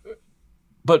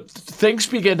things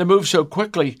began to move so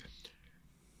quickly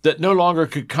that no longer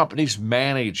could companies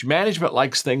manage. Management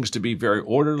likes things to be very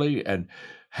orderly and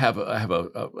have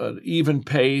an even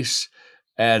pace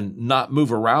and not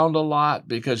move around a lot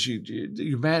because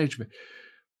you manage.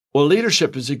 Well,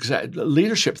 leadership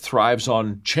thrives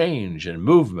on change and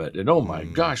movement. And oh my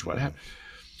gosh, what happened?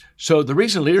 So the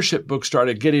reason leadership books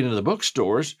started getting into the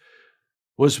bookstores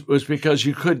was because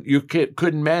you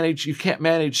couldn't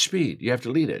manage speed. You have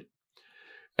to lead it.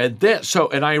 And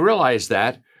I realized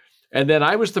that. And then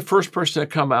I was the first person to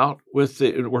come out with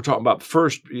we're talking about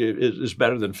first is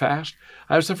better than fast.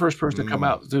 I was the first person to come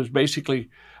out. It was basically,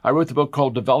 I wrote the book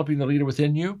called Developing the Leader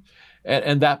Within You.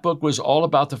 And that book was all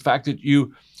about the fact that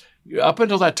up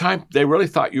until that time, they really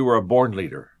thought you were a born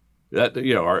leader.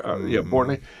 Born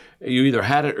leader. You either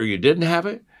had it or you didn't have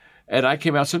it. And I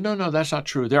came out and said, no, that's not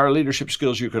true. There are leadership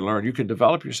skills you can learn. You can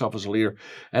develop yourself as a leader.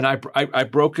 And I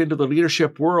broke into the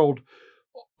leadership world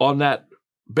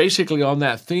basically on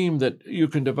that theme that you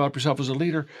can develop yourself as a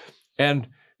leader. And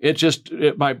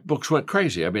my books went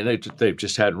crazy. I mean, they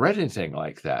just hadn't read anything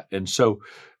like that. And so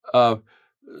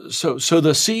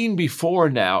the scene before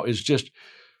now is just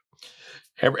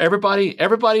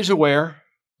everybody's aware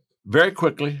very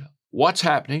quickly what's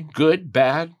happening, good,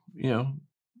 bad,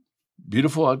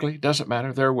 beautiful, ugly, doesn't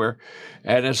matter. They're aware.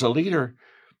 And as a leader,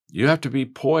 you have to be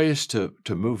poised to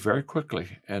move very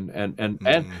quickly and have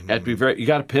to be you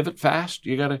got to pivot fast.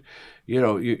 You got to,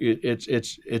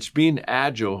 it's being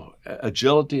agile.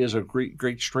 Agility is a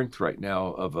great strength right now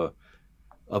of a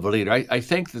leader. I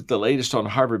think that the latest on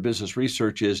Harvard Business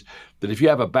Research is that if you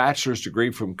have a bachelor's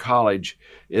degree from college,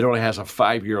 it only has a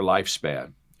 5-year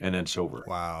lifespan and then it's over.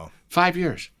 Wow. 5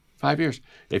 years. 5 years.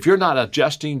 If you're not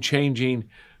adjusting, changing,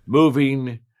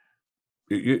 moving,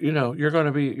 you're going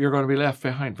to be left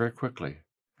behind very quickly.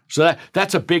 So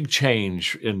that's a big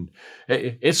change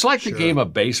it's like the game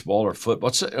of baseball or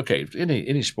football. Okay,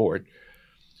 any sport.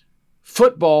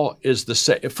 Football is the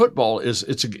same. Football it's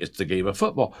the game of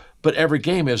football, but every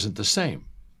game isn't the same.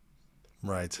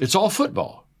 Right. It's all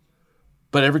football,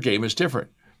 but every game is different.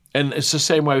 And it's the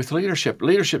same way with leadership.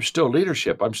 Leadership's still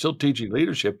leadership. I'm still teaching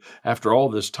leadership after all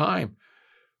this time.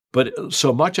 But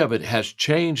so much of it has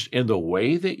changed in the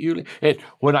way that you lead.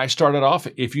 When I started off,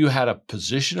 if you had a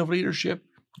position of leadership,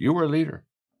 you were a leader.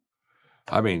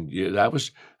 I mean, that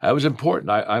was important.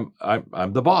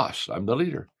 I'm the boss. I'm the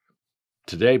leader.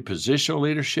 Today, positional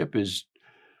leadership is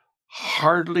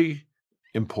hardly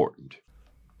important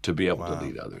to be able to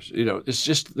lead others. It's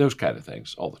just those kind of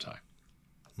things all the time.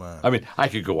 Wow. I mean, I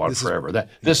could go on forever.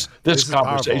 This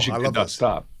conversation could not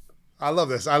stop. I love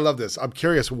this. I'm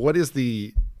curious,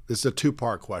 this is a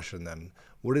 2-part question then.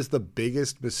 What is the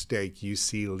biggest mistake you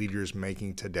see leaders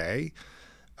making today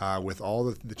with all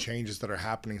the changes that are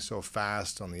happening so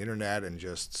fast on the internet and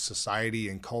just society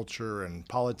and culture and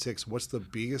politics? What's the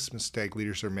biggest mistake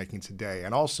leaders are making today?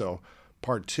 And also,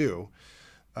 part 2,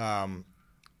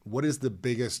 what is the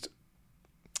biggest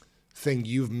thing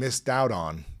you've missed out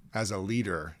on as a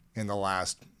leader in the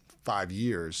last 5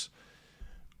 years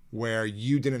where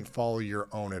you didn't follow your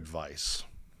own advice?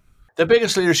 The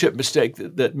biggest leadership mistake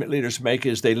that leaders make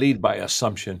is they lead by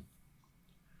assumption.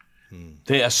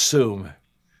 They assume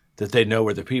that they know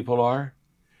where the people are,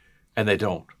 and they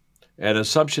don't. And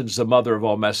assumption is the mother of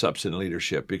all mess-ups in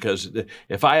leadership, because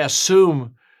if I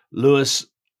assume, Lewis,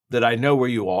 that I know where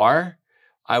you are,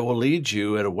 I will lead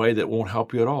you in a way that won't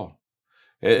help you at all.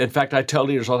 In fact, I tell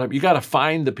leaders all the time, you got to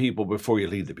find the people before you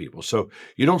lead the people. So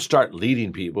you don't start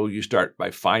leading people. You start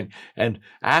by and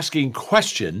asking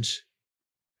questions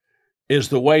is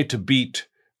the way to beat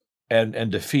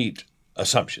and defeat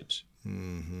assumptions.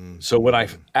 Mm-hmm. So when I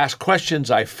ask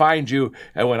questions, I find you,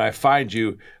 and when I find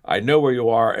you, I know where you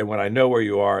are, and when I know where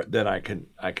you are, then I can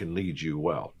lead you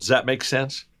well. Does that make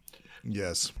sense?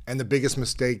 Yes. And the biggest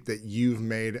mistake that you've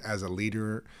made as a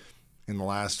leader in the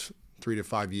last 3 to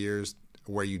 5 years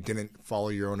where you didn't follow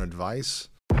your own advice?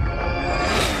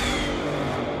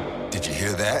 Did you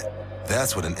hear that?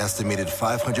 That's what an estimated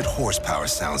 500 horsepower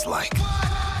sounds like.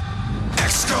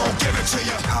 Gon' give it to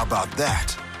you. How about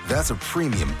that? That's a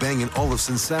premium Bang &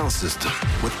 Olufsen sound system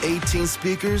with 18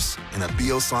 speakers and a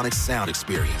Biosonic sound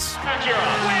experience. Acura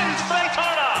wins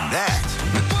Daytona. And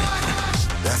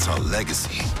that's our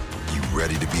legacy. You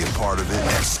ready to be a part of it?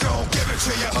 Gon' give it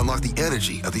to you. Unlock the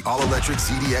energy of the all-electric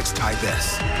ZDX Type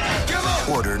S.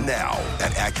 Order now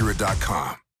at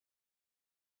Acura.com.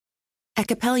 At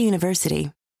Capella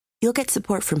University, you'll get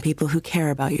support from people who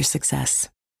care about your success.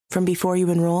 From before you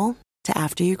enroll to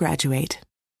after you graduate,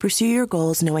 pursue your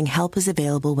goals knowing help is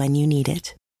available when you need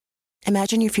it.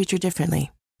 Imagine your future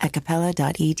differently at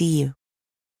capella.edu.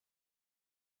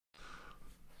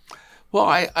 Well,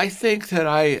 I think that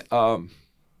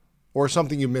or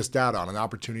something you missed out on, an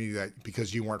opportunity that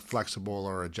because you weren't flexible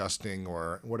or adjusting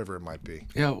or whatever it might be.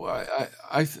 Yeah,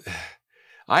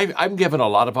 I'm given a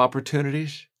lot of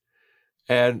opportunities,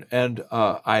 and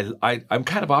I'm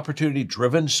kind of opportunity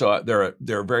driven, so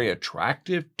they're very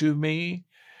attractive to me,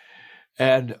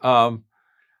 and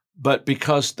but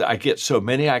because I get so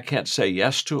many, I can't say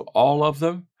yes to all of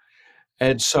them,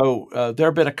 and so there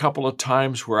have been a couple of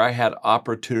times where I had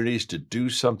opportunities to do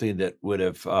something that would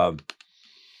have.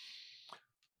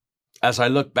 As I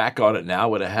look back on it now,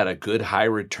 would have had a good high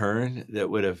return that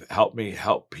would have helped me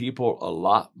help people a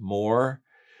lot more.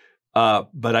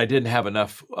 But I didn't have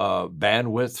enough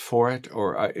bandwidth for it,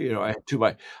 or I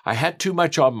had too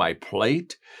much on my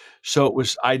plate. So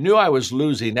I knew I was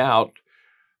losing out.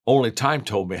 Only time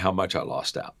told me how much I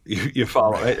lost out. You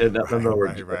follow? Right, in other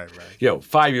words, right.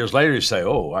 5 years later, you say,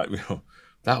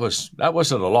 that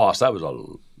wasn't a loss. That was a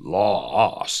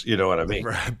loss. You know what I mean?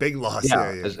 Right. Big loss.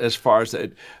 Yeah. As far as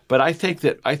that, but I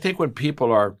think when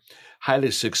people are highly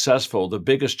successful, the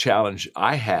biggest challenge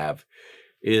I have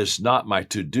is not my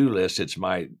to-do list; it's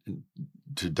my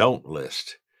to-don't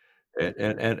list.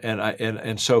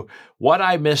 And so what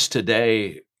I miss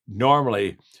today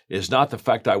normally is not the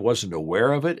fact I wasn't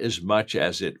aware of it as much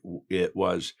as it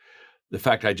was the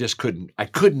fact I just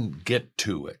couldn't get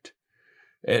to it.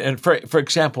 And for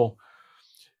example,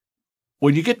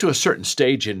 when you get to a certain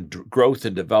stage in growth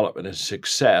and development and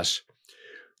success,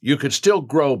 you can still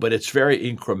grow, but it's very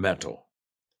incremental.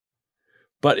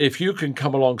 But if you can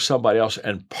come along somebody else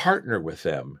and partner with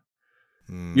them,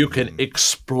 you can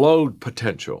explode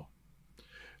potential.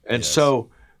 And so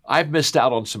I've missed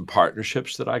out on some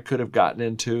partnerships that I could have gotten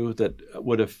into that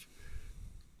would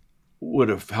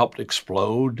have helped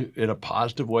explode in a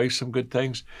positive way some good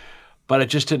things. But I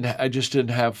just didn't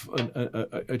have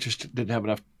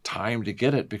enough time to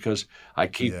get it because I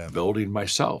keep building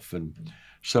myself, and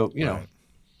so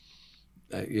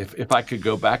if I could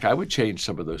go back, I would change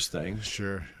some of those things.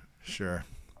 Sure.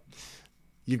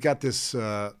 You've got this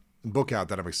book out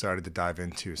that I'm excited to dive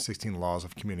into, 16 Laws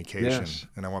of Communication,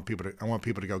 and I want people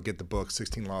to go get the book,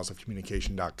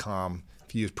 16lawsofcommunication.com.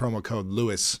 If you use promo code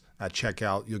Lewis at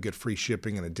checkout, you'll get free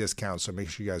shipping and a discount. So make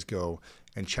sure you guys go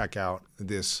and check out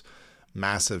this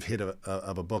massive hit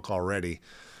of a book already.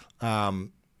 Again,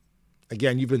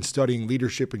 you've been studying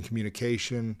leadership and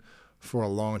communication for a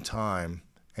long time,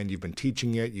 and you've been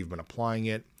teaching it, you've been applying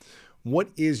it. What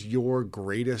is your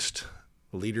greatest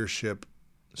leadership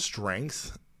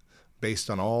strength based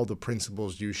on all the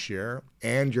principles you share,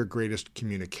 and your greatest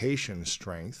communication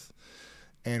strength,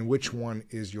 and which one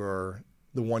is the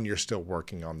one you're still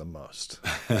working on the most?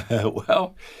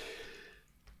 Well,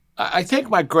 I think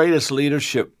my greatest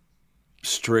leadership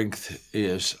strength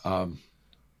is I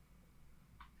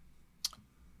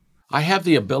have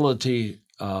the ability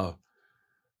to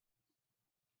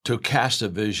cast a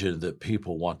vision that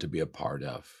people want to be a part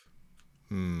of.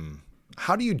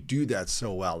 How do you do that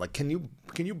so well? Like, can you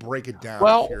break it down?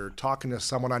 Well, if you're talking to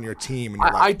someone on your team and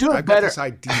you're like, I do it I've better. got this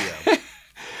idea.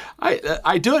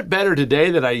 I do it better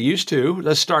today than I used to.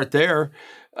 Let's start there.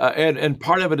 And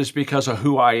part of it is because of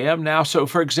who I am now. So,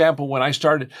 for example, when I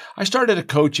started a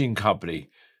coaching company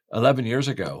 11 years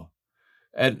ago.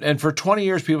 And for 20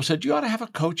 years, people said, you ought to have a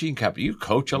coaching company. You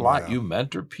coach a lot. You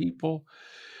mentor people.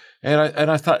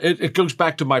 And I thought, it goes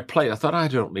back to my plate. I thought, I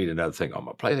don't need another thing on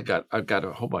my plate. I've got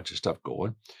a whole bunch of stuff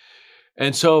going.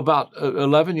 And so about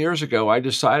 11 years ago, I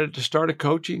decided to start a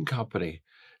coaching company.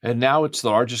 And now it's the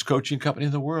largest coaching company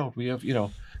in the world. We have,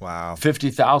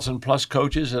 50,000 plus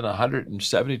coaches in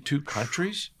 172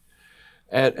 countries.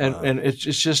 And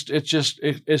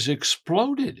it's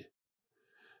exploded.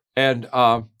 And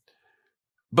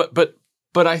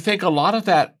but I think a lot of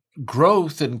that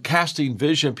growth and casting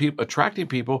vision, attracting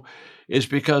people, is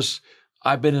because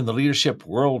I've been in the leadership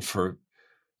world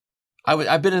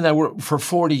I've been in that world for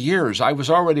 40 years. I was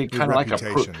already kind of like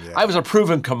I was a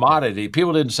proven commodity.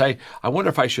 People didn't say, I wonder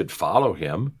if I should follow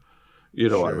him. You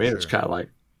know what I mean? Sure. It's kind of like,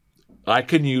 I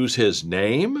can use his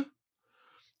name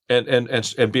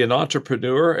and be an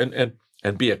entrepreneur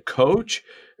and be a coach.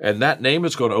 And that name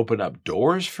is going to open up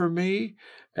doors for me.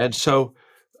 And so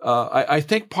I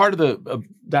think part of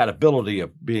that ability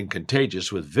of being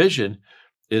contagious with vision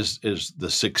is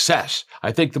the success.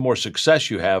 I think the more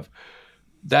success you have,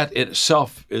 that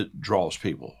itself draws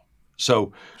people.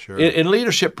 So in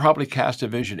leadership, probably cast a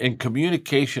vision. In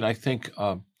communication, I think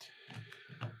my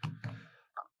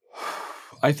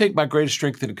greatest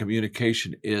strength in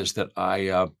communication is that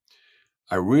I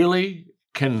really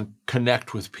can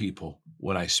connect with people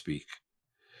when I speak.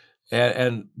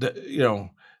 And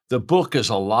the book is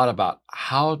a lot about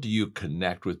how do you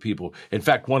connect with people. In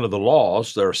fact, one of the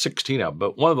laws, there are 16 of them,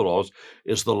 but one of the laws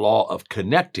is the law of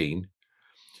connecting.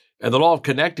 And the law of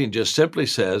connecting just simply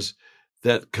says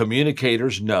that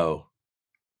communicators know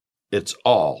it's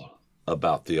all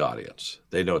about the audience.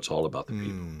 They know it's all about the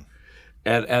people.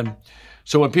 And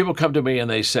so when people come to me and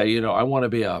they say, I want to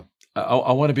be a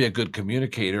good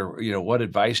communicator, what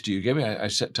advice do you give me? I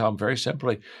tell them very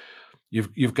simply,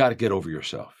 you've got to get over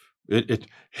yourself. It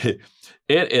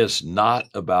is not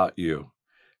about you.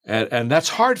 And that's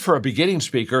hard for a beginning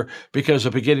speaker, because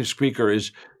a beginning speaker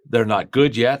they're not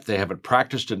good yet. They haven't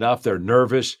practiced enough. They're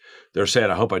nervous. They're saying,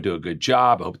 I hope I do a good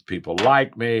job. I hope people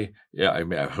like me. Yeah,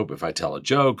 I hope if I tell a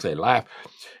joke, they laugh.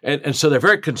 And so they're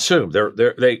very consumed.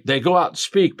 They go out and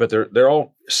speak, but they're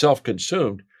all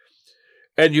self-consumed.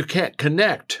 And you can't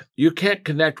connect. You can't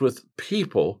connect with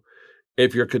people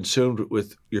if you're consumed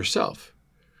with yourself.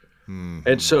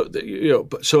 And so,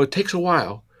 so it takes a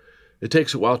while. It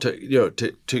takes a while to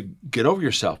get over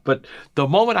yourself. But the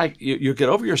moment you get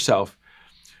over yourself,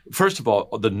 first of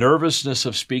all, the nervousness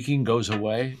of speaking goes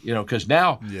away. Because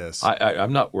now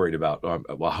I'm not worried about.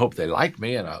 I hope they like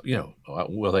me, and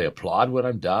will they applaud when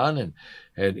I'm done?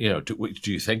 And do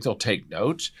you think they'll take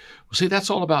notes? Well, see, that's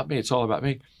all about me. It's all about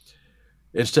me.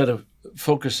 Instead of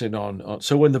focusing on.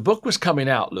 So when the book was coming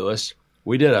out, Lewis,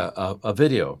 we did a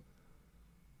video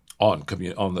on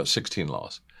the 16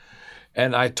 laws.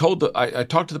 And I talked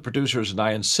to the producers, and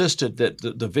I insisted that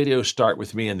the video start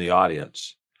with me in the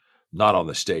audience, not on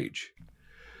the stage.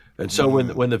 And so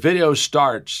when the video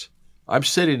starts, I'm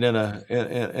sitting in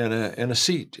a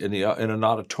seat in an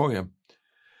auditorium,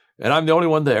 and I'm the only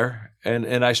one there.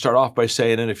 And I start off by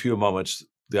saying, in a few moments,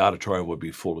 the auditorium will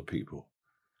be full of people,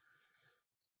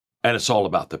 and it's all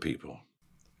about the people.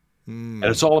 And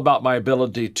it's all about my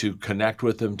ability to connect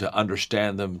with them, to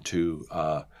understand them, to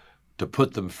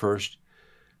put them first.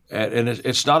 And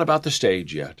it's not about the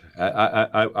stage yet.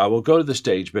 I will go to the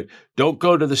stage, but don't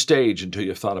go to the stage until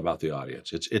you've thought about the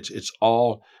audience. It's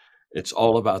all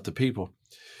about the people.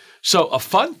 So a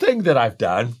fun thing that I've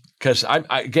done, because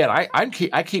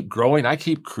I keep growing, I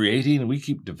keep creating, and we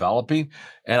keep developing,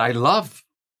 and I love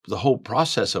the whole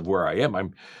process of where I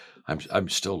am. I'm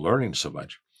still learning so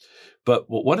much. But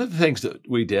one of the things that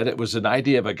we did, it was an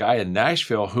idea of a guy in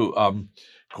Nashville who, of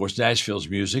course, Nashville's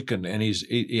music, and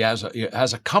he has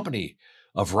a company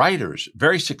of writers,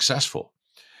 very successful.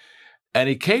 And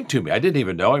he came to me. I didn't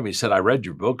even know him. He said, I read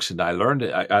your books, and I learned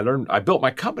it. I built my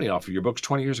company off of your books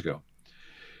 20 years ago.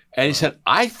 And he said,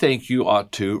 I think you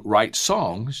ought to write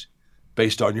songs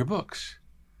based on your books.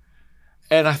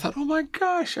 And I thought, oh my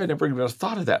gosh, I never even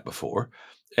thought of that before.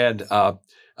 And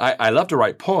I love to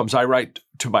write poems. I write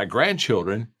to my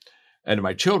grandchildren and to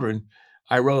my children.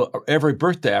 Every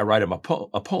birthday, I write them a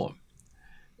poem.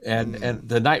 And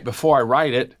the night before I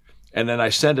write it, and then I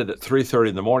send it at 3:30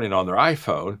 in the morning on their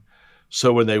iPhone.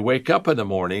 So when they wake up in the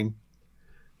morning,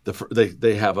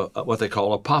 they have what they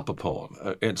call a papa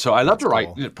poem. And so I love to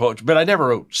write poetry, but I never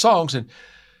wrote songs. And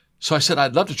so I said,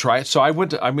 I'd love to try it. So I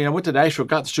went to Nashville,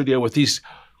 got in the studio with these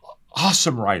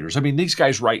awesome writers. I mean, these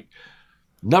guys write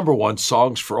 #1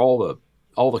 songs for all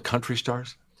the country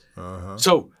stars.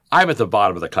 So I'm at the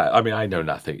bottom of the class. I mean, I know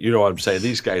nothing. You know what I'm saying?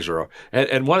 These guys are,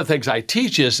 and one of the things I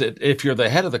teach is that if you're the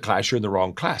head of the class, you're in the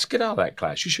wrong class. Get out of that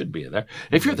class. You shouldn't be in there.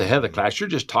 If you're the head of the class, you're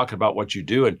just talking about what you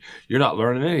do and you're not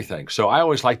learning anything. So I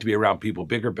always like to be around people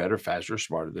bigger, better, faster,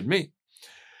 smarter than me.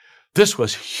 This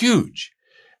was huge.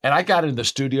 And I got in the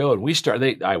studio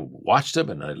and I watched them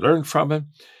and I learned from them.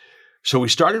 So we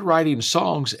started writing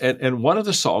songs, and one of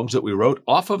the songs that we wrote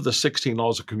off of the 16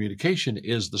 Laws of Communication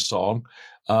is the song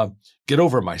 "Get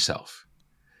Over Myself,"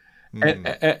 and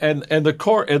the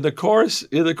chorus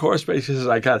basically says,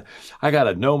 "I got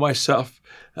to know myself,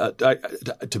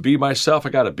 to be myself. I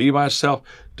got to be myself,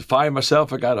 to find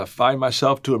myself. I got to find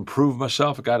myself, to improve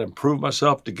myself. I got to improve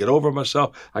myself, to get over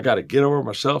myself. I got to get over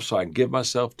myself so I can give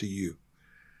myself to you."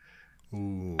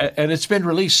 And it's been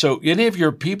released. So any of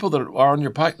your people that are on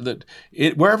your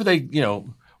wherever they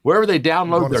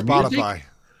download their Spotify. music,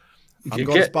 I'm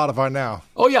going to Spotify now.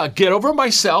 Oh yeah, "Get Over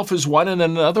Myself" is one, and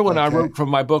then another one I wrote from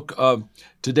my book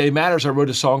 "Today Matters." I wrote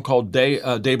a song called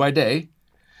 "Day by Day,"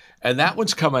 and that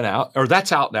one's coming out, or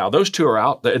that's out now. Those two are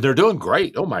out, and they're doing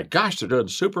great. Oh my gosh, they're doing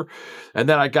super. And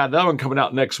then I got another one coming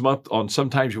out next month on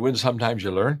 "Sometimes You Win, Sometimes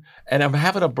You Learn," and I'm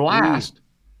having a blast.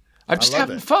 I'm just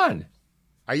having fun.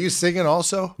 Are you singing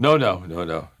also? No.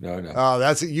 Oh,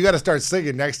 that's it. You got to start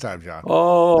singing next time, John.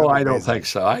 Oh, I don't think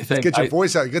so. I think get your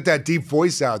voice out. Get that deep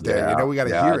voice out there. Yeah, we got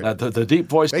to hear it. The deep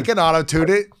voice. They can auto-tune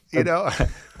it.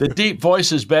 The deep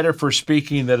voice is better for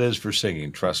speaking than it is for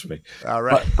singing. Trust me. All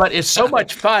right. But it's so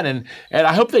much fun, and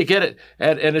I hope they get it.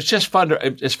 And it's just fun.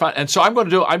 It's fun. And so I'm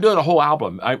doing a whole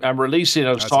album. I'm releasing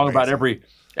a song about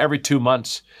every 2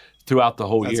 months throughout the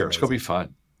whole year. Amazing. It's going to be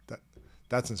fun.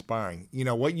 That's inspiring.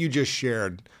 What you just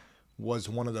shared was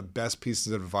one of the best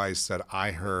pieces of advice that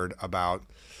I heard about,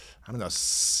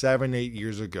 7-8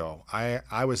 years ago. When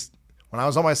I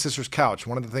was on my sister's couch,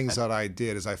 one of the things that I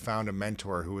did is I found a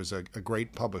mentor who was a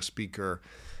great public speaker,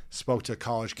 spoke to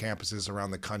college campuses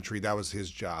around the country. That was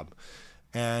his job.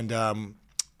 And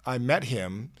I met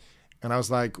him, and I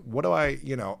was like,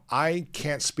 I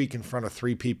can't speak in front of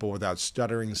 3 people without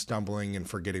stuttering, stumbling, and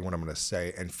forgetting what I'm going to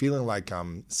say and feeling like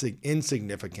I'm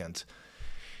insignificant.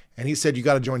 And he said, you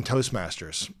got to join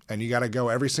Toastmasters, and you got to go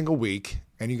every single week,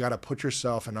 and you got to put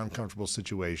yourself in uncomfortable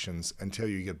situations until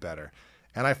you get better.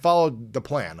 And I followed the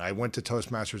plan. I went to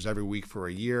Toastmasters every week for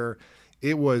a year.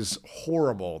 It was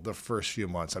horrible the first few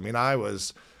months. I mean,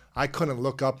 I couldn't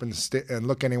look up and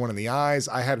look anyone in the eyes.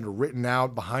 I had it written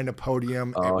out behind a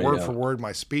podium, word for word,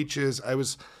 my speeches.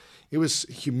 It was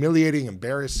humiliating,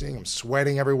 embarrassing. I'm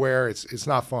sweating everywhere. It's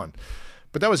not fun.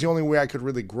 But that was the only way I could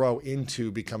really grow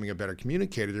into becoming a better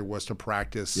communicator, was to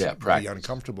practice the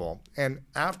uncomfortable. And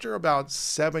after about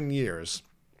 7 years,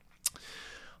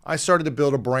 I started to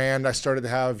build a brand. I started to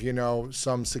have,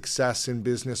 some success in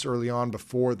business early on.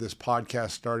 Before this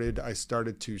podcast started, I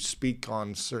started to speak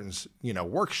on certain,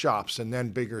 workshops and then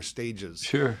bigger stages.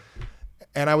 Sure.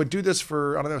 And I would do this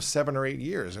for, 7 or 8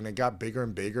 years. And it got bigger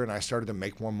and bigger. And I started to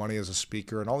make more money as a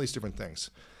speaker and all these different things.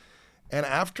 And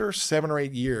after 7 or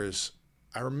 8 years,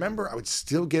 I remember I would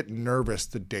still get nervous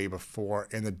the day before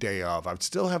and the day of. I would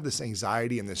still have this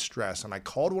anxiety and this stress. And I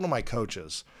called one of my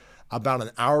coaches about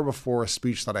an hour before a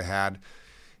speech that I had.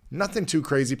 Nothing too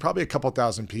crazy, probably a couple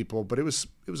thousand people, but it was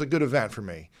a good event for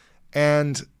me.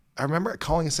 And I remember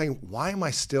calling and saying, why am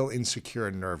I still insecure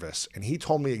and nervous? And he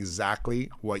told me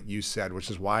exactly what you said, which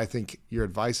is why I think your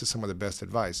advice is some of the best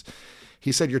advice.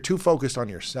 He said, you're too focused on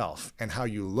yourself and how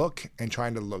you look and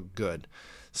trying to look good.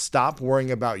 Stop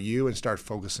worrying about you and start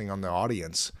focusing on the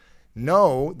audience.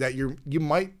 Know that you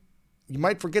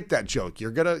might forget that joke.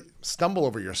 You're going to stumble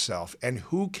over yourself. And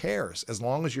who cares? As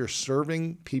long as you're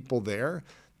serving people there,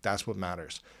 that's what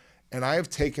matters. And I have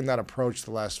taken that approach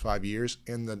the last 5 years,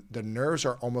 and the nerves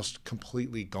are almost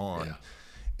completely gone. Yeah.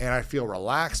 And I feel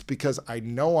relaxed because I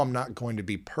know I'm not going to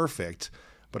be perfect,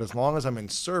 but as long as I'm in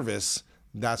service,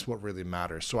 that's what really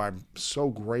matters. So I'm so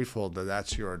grateful that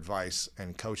that's your advice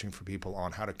and coaching for people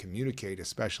on how to communicate,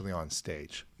 especially on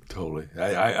stage. Totally.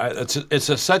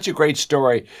 It's such a great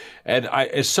story. And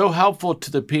it's so helpful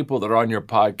to the people that are on your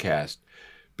podcast,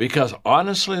 because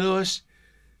honestly, Lewis,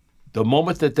 the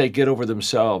moment that they get over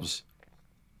themselves,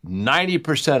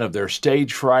 90% of their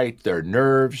stage fright, their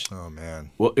nerves, oh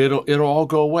man, well, it'll all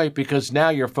go away, because now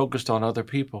you're focused on other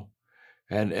people.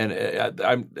 And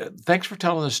I'm thanks for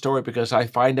telling this story, because I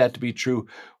find that to be true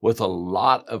with a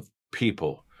lot of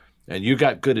people. And you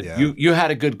got good at you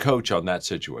had a good coach on that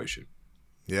situation.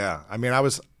 Yeah, I mean, I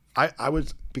was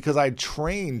because I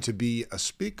trained to be a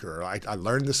speaker. I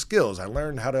learned the skills. I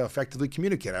learned how to effectively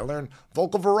communicate. I learned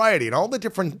vocal variety and all the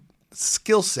different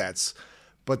skill sets,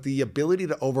 but the ability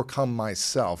to overcome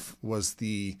myself was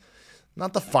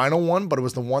not the final one, but it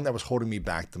was the one that was holding me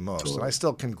back the most. Totally. And I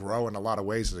still can grow in a lot of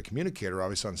ways as a communicator,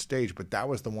 obviously on stage, but that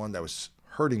was the one that was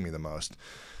hurting me the most.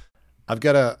 I've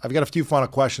got a few final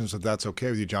questions, if that's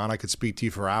okay with you, John. I could speak to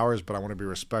you for hours, but I want to be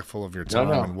respectful of your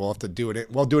time, and we'll have to do it.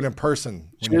 We'll do it in person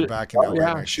when you're back in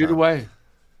LA next shoot time. Away.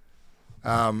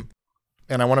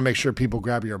 And I want to make sure people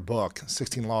grab your book,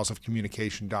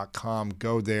 16lawsofcommunication.com.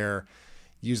 Go there,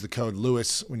 use the code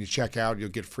Lewis. When you check out, you'll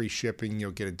get free shipping,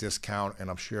 you'll get a discount, and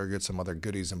I'm sure you'll get some other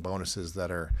goodies and bonuses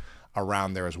that are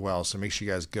around there as well. So make sure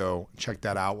you guys go check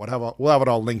that out. We'll have it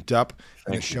all linked up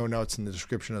in the show notes in the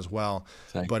description as well.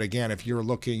 But again, if you're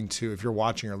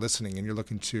watching or listening and you're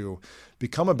looking to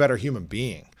become a better human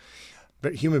being,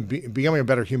 becoming a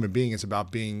better human being is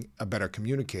about being a better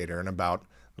communicator and about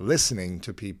listening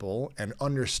to people and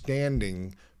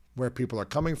understanding where people are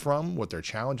coming from, what their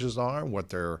challenges are, what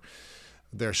they're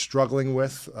struggling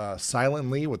with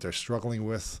silently, what they're struggling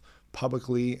with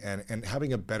publicly, and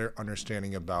having a better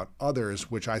understanding about others,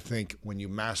 which I think when you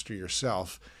master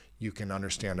yourself, you can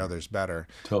understand others better.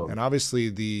 Totally. And obviously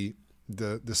the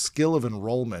skill of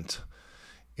enrollment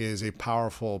is a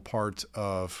powerful part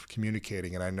of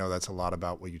communicating. And I know that's a lot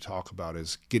about what you talk about,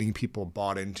 is getting people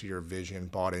bought into your vision,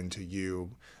 bought into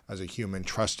you as a human,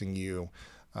 trusting you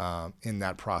in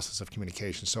that process of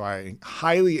communication. So I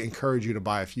highly encourage you to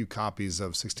buy a few copies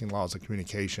of 16 Laws of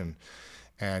Communication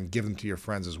and give them to your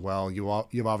friends as well.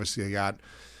 You've obviously got,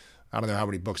 I don't know how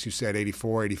many books you said,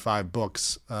 84, 85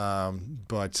 books,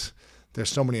 but there's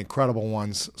so many incredible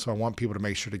ones. So I want people to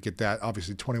make sure to get that.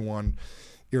 Obviously, 21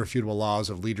 Irrefutable Laws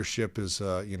of Leadership is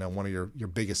one of your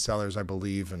biggest sellers, I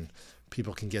believe, and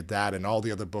people can get that and all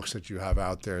the other books that you have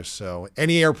out there. So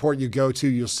any airport you go to,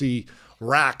 you'll see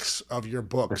racks of your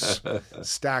books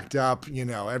stacked up,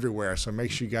 everywhere. So make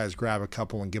sure you guys grab a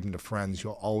couple and give them to friends.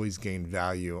 You'll always gain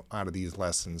value out of these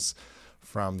lessons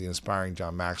from the inspiring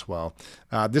John Maxwell.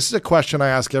 This is a question I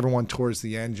ask everyone towards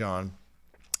the end, John.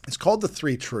 It's called the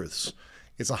 3 truths.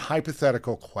 It's a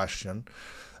hypothetical question.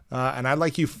 And I'd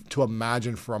like you to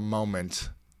imagine for a moment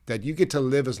that you get to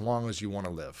live as long as you want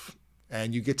to live.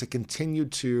 And you get to continue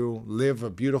to live a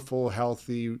beautiful,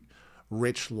 healthy,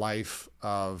 rich life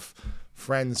of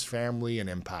friends, family, and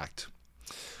impact.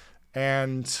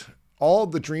 And all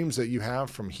the dreams that you have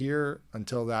from here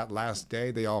until that last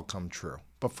day, they all come true.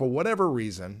 But for whatever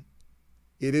reason,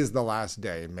 it is the last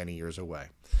day many years away.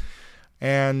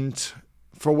 And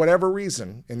for whatever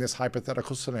reason, in this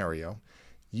hypothetical scenario,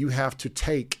 you have to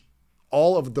take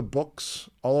all of the books,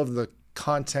 all of the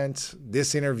content,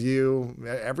 this interview,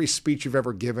 every speech you've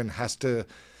ever given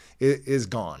is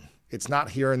gone. It's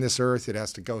not here on this earth. It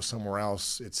has to go somewhere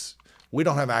else. We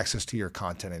don't have access to your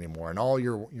content anymore and all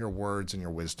your words and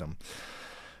your wisdom.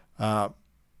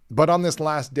 But on this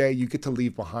last day, you get to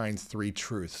leave behind 3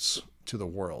 truths to the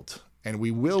world. And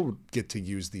we will get to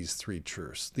use these 3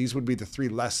 truths. These would be the 3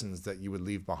 lessons that you would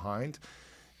leave behind,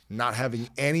 not having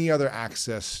any other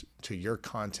access to your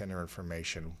content or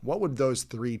information. What would those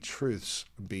 3 truths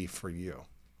be for you?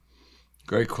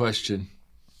 Great question.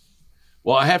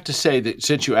 Well, I have to say that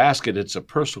since you ask it, it's a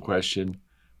personal question.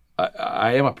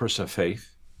 I am a person of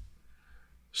faith.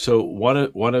 So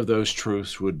one of those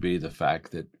truths would be the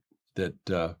fact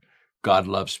that God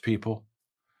loves people,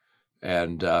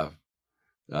 and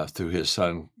through his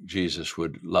son, Jesus,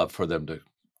 would love for them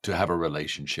to have a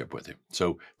relationship with him.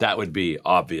 So that would be,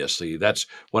 obviously, that's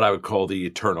what I would call the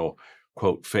eternal,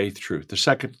 quote, faith truth. The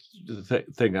second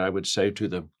thing I would say to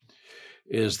them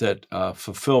is that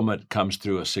fulfillment comes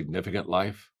through a significant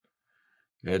life.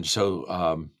 And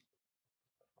so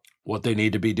what they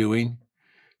need to be doing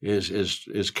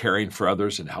is caring for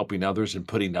others and helping others and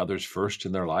putting others first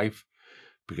in their life,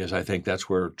 because I think that's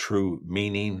where true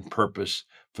meaning, purpose,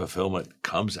 fulfillment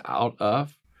comes out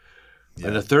of. Yeah.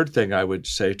 And the third thing I would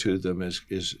say to them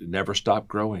is never stop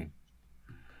growing.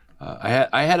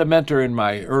 I had a mentor in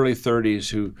my early 30s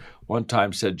who one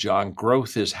time said, John,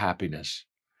 growth is happiness.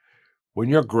 When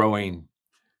you're growing,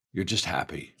 you're just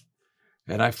happy.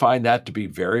 And I find that to be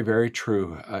very, very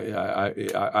true.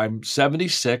 I'm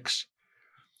 76,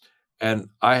 and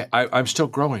I'm still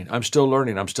growing. I'm still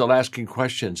learning. I'm still asking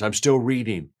questions. I'm still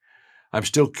reading. I'm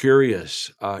still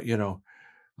curious. When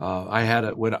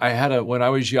I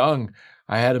was young,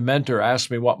 I had a mentor ask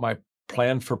me what my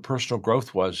plan for personal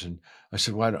growth was, and I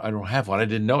said, "Well, I don't have one. I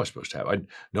didn't know I was supposed to have.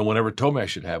 No one ever told me I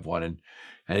should have one." And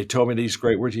he told me these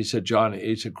great words. He said, "John,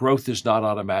 growth is not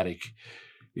automatic.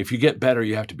 If you get better,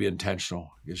 you have to be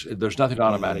intentional. There's nothing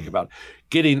automatic about it.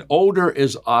 Getting older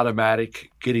is automatic.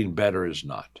 Getting better is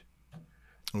not."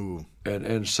 Ooh.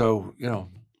 And so,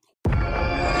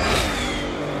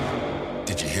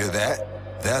 Did you hear that?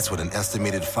 That's what an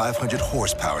estimated 500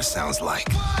 horsepower sounds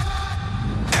like.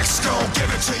 X-Gon,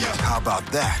 give it to you. How about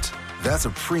that? That's a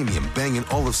premium Bang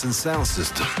 & Olufsen sound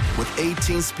system with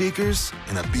 18 speakers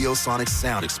and a Biosonic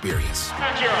sound experience.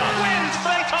 Acura wins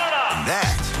Daytona. And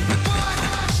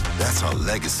that's our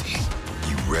legacy.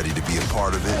 You ready to be a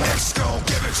part of it? X-Gon,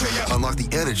 give it to you. Unlock the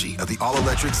energy of the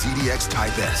all-electric ZDX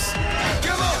Type S.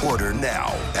 Order now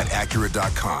at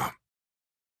Acura.com.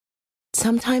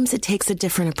 Sometimes it takes a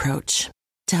different approach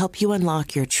to help you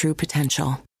unlock your true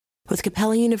potential. With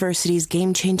Capella University's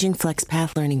game-changing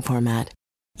FlexPath learning format,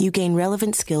 you gain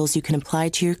relevant skills you can apply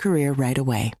to your career right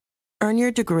away. Earn your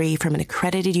degree from an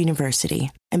accredited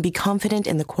university and be confident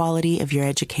in the quality of your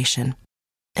education.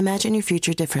 Imagine your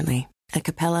future differently at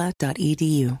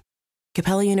capella.edu.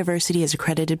 Capella University is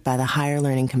accredited by the Higher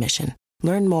Learning Commission.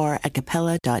 Learn more at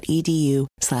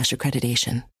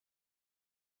capella.edu/accreditation.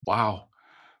 Wow.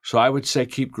 So I would say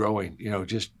keep growing,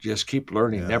 just keep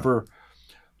learning, never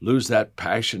lose that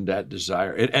passion, that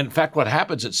desire. And in fact, what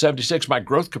happens at 76, my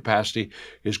growth capacity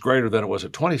is greater than it was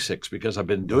at 26 because I've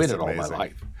been doing it all my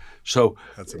life. So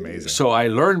that's amazing. So I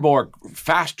learn more,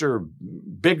 faster,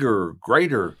 bigger,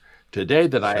 greater today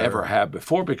than I ever have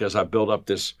before because I've built up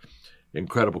this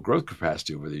incredible growth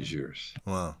capacity over these years.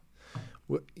 Wow.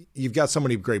 Well, you've got so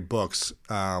many great books,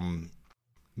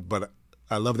 but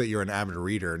I love that you're an avid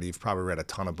reader and you've probably read a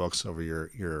ton of books over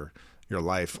your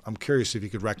life. I'm curious if you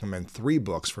could recommend 3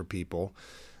 books for people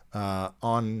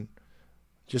on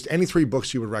just any 3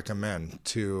 books you would recommend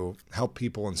to help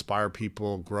people, inspire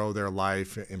people, grow their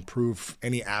life, improve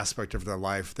any aspect of their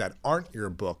life that aren't your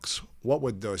books. What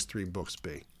would those 3 books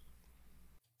be?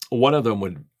 One of them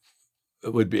would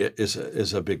be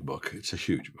is a big book. It's a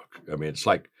huge book. I mean, it's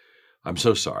like, I'm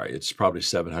so sorry, it's probably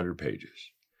 700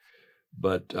 pages.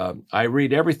 But I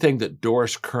read everything that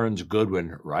Doris Kearns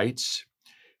Goodwin writes.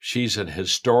 She's an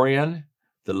historian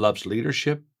that loves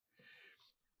leadership.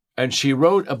 And she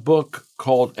wrote a book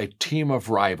called A Team of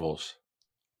Rivals,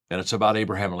 and it's about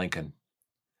Abraham Lincoln.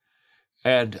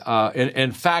 And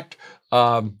in fact,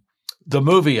 the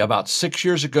movie about 6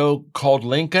 years ago called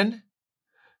Lincoln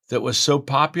that was so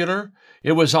popular,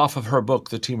 it was off of her book,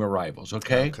 The Team of Rivals,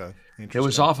 okay? It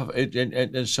was off of it,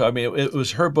 and so I mean, it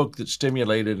was her book that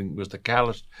stimulated and was the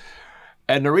catalyst.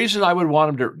 And the reason I would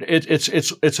want them to,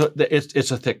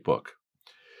 it's a thick book,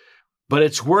 but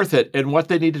it's worth it. And what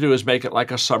they need to do is make it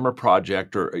like a summer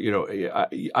project, or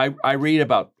I read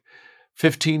about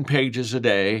 15 pages a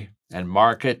day and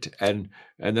mark it and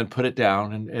then put it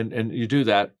down, and you do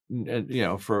that,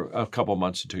 for a couple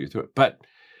months until you through it. But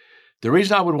the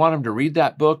reason I would want them to read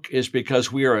that book is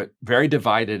because we are very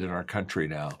divided in our country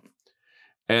now.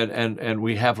 And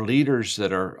we have leaders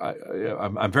that are,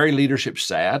 I'm very leadership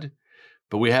sad,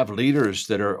 but we have leaders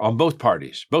that are on both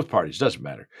parties, doesn't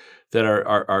matter, that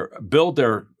are build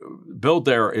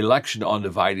their election on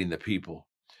dividing the people.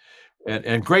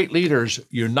 And great leaders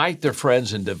unite their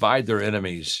friends and divide their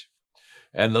enemies.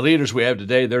 And the leaders we have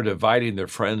today, they're dividing their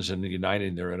friends and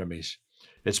uniting their enemies.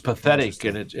 It's pathetic.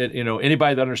 And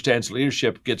anybody that understands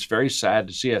leadership gets very sad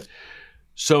to see it.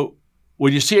 So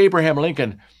when you see Abraham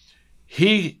Lincoln,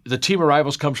 the Team of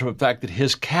Rivals comes from the fact that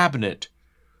his cabinet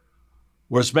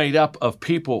was made up of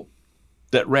people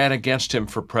that ran against him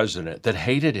for president, that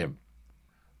hated him.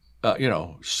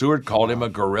 Seward called him a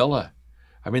guerrilla.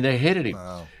 I mean, they hated him.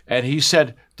 Wow. And he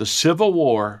said, the Civil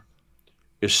War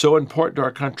is so important to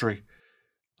our country,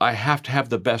 I have to have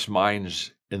the best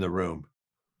minds in the room,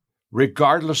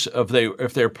 regardless of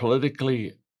if they're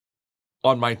politically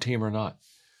on my team or not.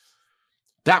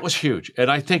 That was huge. And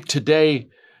I think today,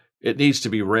 it needs to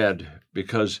be read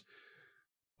because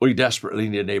we desperately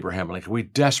need an Abraham Lincoln. We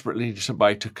desperately need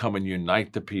somebody to come and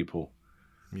unite the people.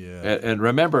 Yeah. And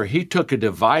remember, he took a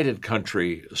divided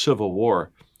country, a civil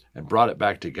war, and brought it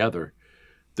back together.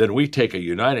 Then we take a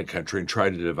united country and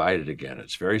try to divide it again.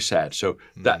 It's very sad. So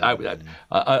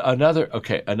another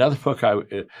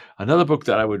book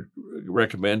that I would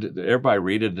recommend that everybody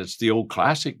read it. And it's the old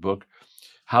classic book,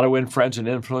 How to Win Friends and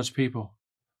Influence People,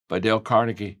 by Dale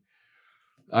Carnegie.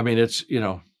 I mean,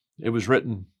 it was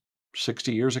written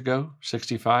 60 years ago,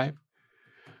 65,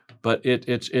 but it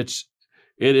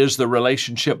is the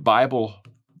relationship Bible.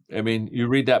 I mean, you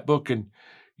read that book and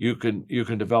you can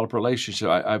develop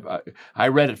relationships. I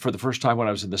read it for the first time when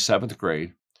I was in the 7th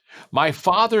grade. My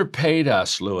father paid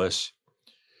us, Louis,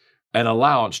 an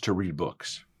allowance to read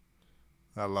books.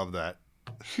 I love that.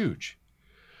 Huge.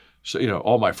 So,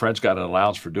 all my friends got an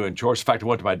allowance for doing chores. In fact, I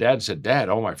went to my dad and said, Dad,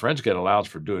 all my friends get an allowance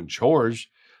for doing chores.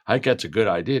 I think that's a good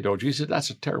idea, don't you? He said, that's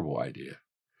a terrible idea.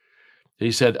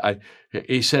 He said,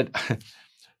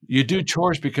 you do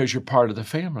chores because you're part of the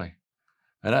family.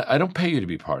 And I don't pay you to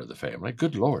be part of the family.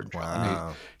 Good Lord, John.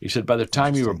 Wow. He said, by the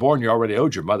time you were born, you already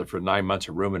owed your mother for 9 months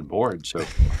of room and board. So,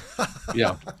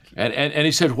 yeah. And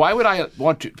he said, why would I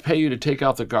want to pay you to take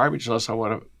out the garbage unless I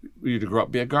want you to grow up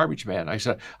and be a garbage man? I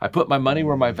said, I put my money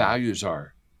where my values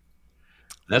are.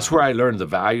 That's where I learned the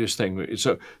values thing.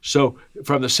 So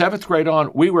from the 7th grade on,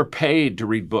 we were paid to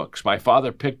read books. My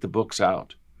father picked the books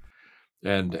out.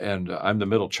 And I'm the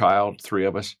middle child, 3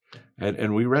 of us.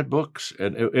 And we read books.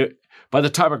 And by the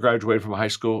time I graduated from high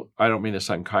school, I don't mean this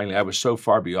unkindly, I was so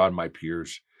far beyond my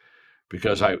peers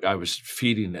because I was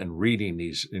feeding and reading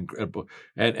these incredible,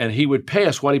 and he would pay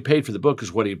us what he paid for the book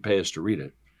is what he'd pay us to read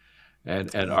it.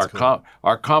 And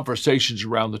our conversations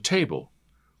around the table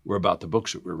were about the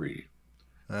books that we're reading.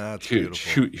 That's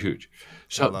huge.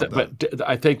 So, but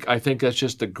I think that's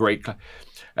just a great.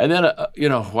 And then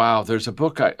wow, there's a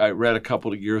book I read a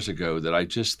couple of years ago that I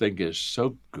just think is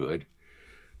so good.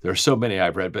 There are so many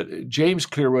I've read, but James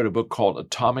Clear wrote a book called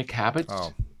Atomic Habits.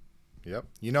 Oh, yep.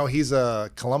 He's a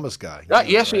Columbus guy.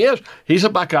 Yes, he is. He's a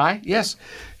Buckeye. Yes,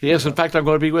 he is. In fact, I'm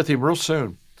going to be with him real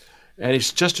soon, and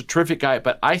he's just a terrific guy.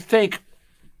 But I think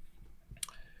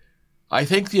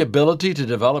the ability to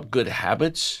develop good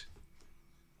habits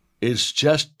is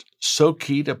just so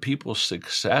key to people's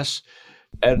success.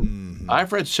 And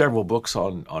I've read several books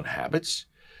on habits,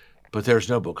 but there's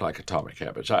no book like Atomic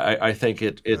Habits. I think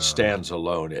it stands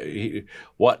alone.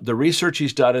 What the research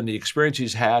he's done and the experience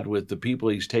he's had with the people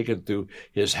he's taken through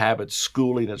his habits,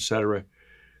 schooling, et cetera,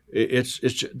 that's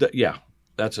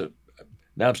a.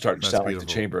 Now I'm starting to sound like the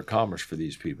Chamber of Commerce for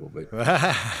these people. But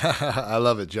I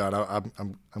love it, John.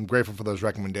 I'm grateful for those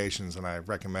recommendations, and I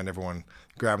recommend everyone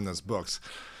grabbing those books.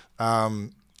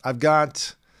 I've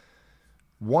got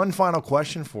one final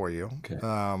question for you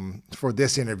for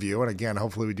this interview. And again,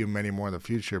 hopefully we do many more in the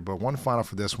future, but one final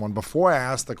for this one. Before I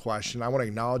ask the question, I want to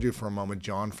acknowledge you for a moment,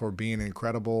 John, for being an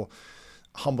incredible,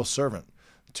 humble servant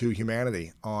to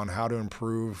humanity on how to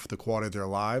improve the quality of their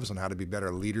lives, on how to be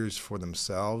better leaders for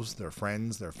themselves, their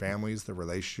friends, their families, their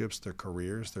relationships, their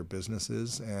careers, their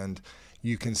businesses. And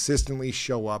you consistently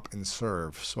show up and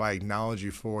serve. So I acknowledge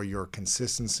you for your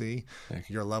consistency,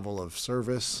 your level of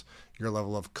service, your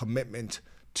level of commitment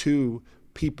to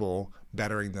people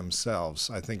bettering themselves.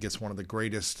 I think it's one of the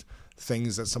greatest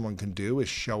things that someone can do is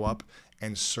show up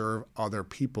and serve other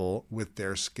people with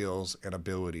their skills and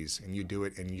abilities. And you do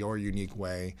it in your unique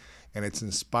way. And it's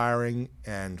inspiring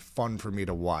and fun for me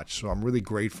to watch. So I'm really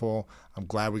grateful. I'm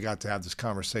glad we got to have this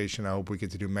conversation. I hope we get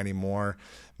to do many more.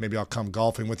 Maybe I'll come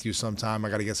golfing with you sometime. I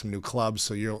got to get some new clubs.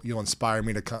 So you'll inspire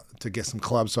me to get some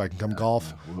clubs so I can come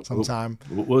golf sometime.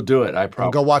 We'll do it. I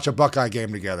promise. We'll go watch a Buckeye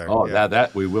game together. Oh, yeah.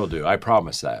 that we will do. I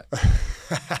promise that.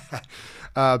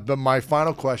 But my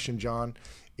final question, John,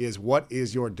 is what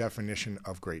is your definition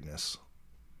of greatness?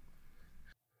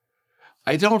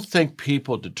 I don't think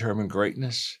people determine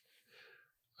greatness.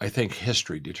 I think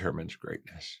history determines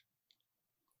greatness.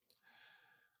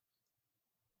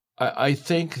 I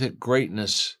think that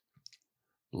greatness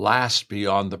lasts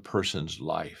beyond the person's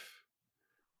life.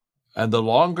 And the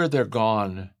longer they're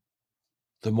gone,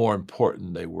 the more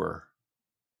important they were.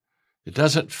 It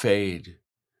doesn't fade.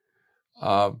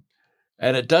 And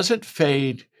it doesn't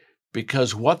fade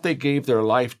because what they gave their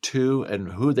life to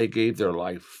and who they gave their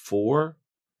life for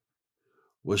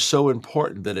was so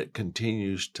important that it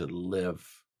continues to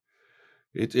live.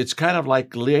 It's kind of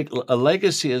like a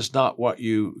legacy is not what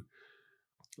you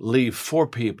leave for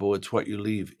people, it's what you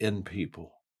leave in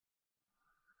people.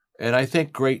 And I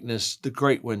think greatness, the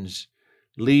great ones,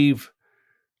 leave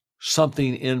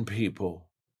something in people,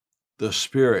 the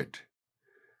spirit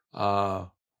that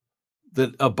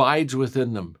abides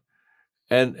within them.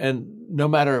 And no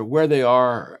matter where they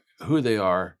are, who they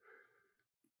are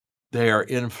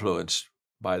influenced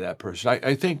by that person.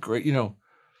 I think, Nelson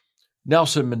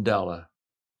Mandela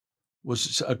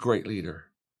was a great leader.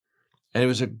 And he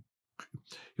was a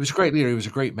great leader. He was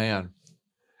a great man.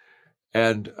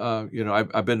 And,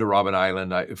 I've been to Robben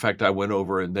Island. In fact, I went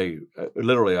over and I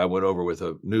went over with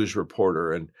a news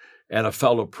reporter and a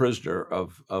fellow prisoner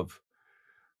of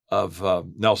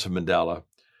Nelson Mandela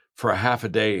for a half a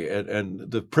day.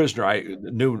 And the prisoner, I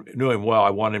knew him well. I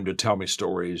wanted him to tell me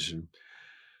stories.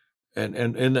 And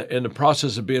in the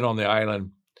process of being on the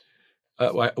island,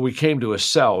 we came to a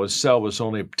cell. His cell was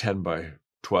only 10 by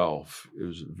 12. It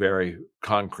was a very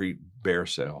concrete, bare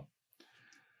cell,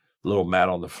 a little mat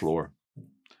on the floor.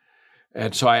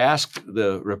 And so I asked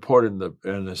the reporter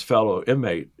and this fellow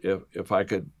inmate if I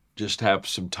could just have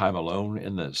some time alone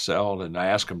in the cell, and I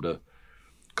asked him to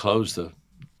close the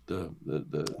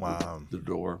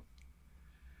door.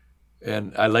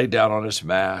 And I laid down on this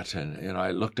mat, and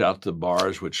I looked out the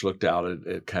bars, which looked out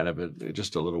at kind of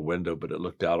just a little window, but it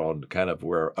looked out on kind of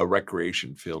where a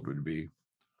recreation field would be.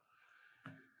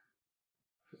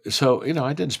 So,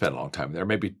 I didn't spend a long time there,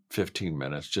 maybe 15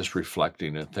 minutes, just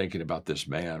reflecting and thinking about this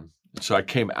man. And so I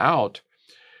came out,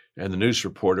 and the news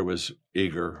reporter was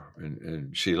eager,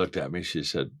 and she looked at me. She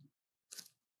said,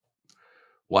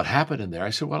 "What happened in there?" I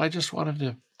said, "Well,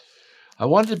 I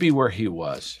wanted to be where he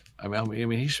was. I mean,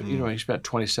 he spent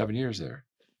 27 years there.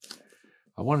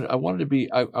 I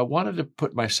wanted to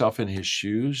put myself in his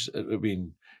shoes. I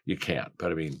mean, you can't,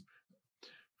 but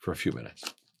for a few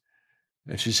minutes."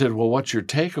 And she said, "Well, what's your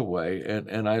takeaway?"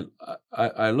 And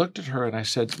I looked at her and I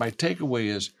said, "My takeaway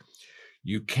is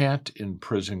you can't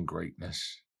imprison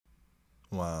greatness."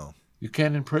 Wow. You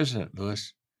can't imprison it,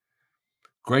 Louis.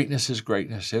 Greatness is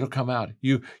greatness. It'll come out.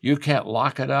 You can't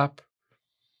lock it up.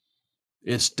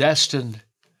 It's destined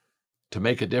to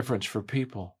make a difference for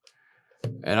people.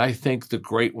 And I think the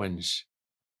great ones,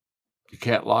 you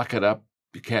can't lock it up.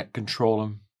 You can't control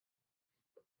them.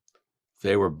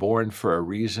 They were born for a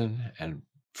reason and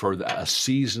for a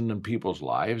season in people's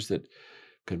lives that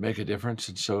could make a difference.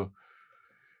 And so,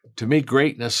 to me,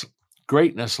 greatness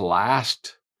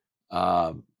lasts.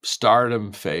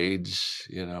 Stardom fades,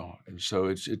 and so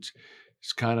it's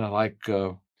kind of like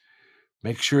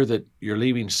make sure that you're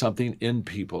leaving something in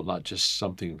people, not just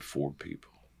something for people.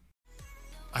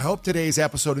 I hope today's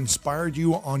episode inspired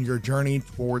you on your journey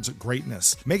towards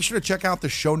greatness. Make sure to check out the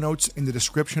show notes in the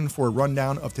description for a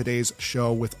rundown of today's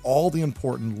show with all the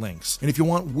important links. And if you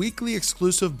want weekly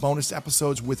exclusive bonus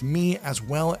episodes with me as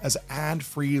well as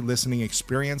ad-free listening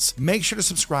experience, make sure to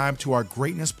subscribe to our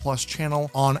Greatness Plus channel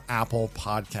on Apple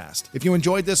Podcast. If you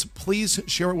enjoyed this, please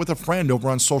share it with a friend over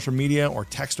on social media or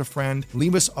text a friend.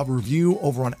 Leave us a review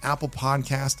over on Apple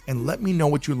Podcast and let me know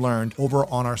what you learned over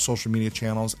on our social media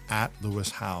channels at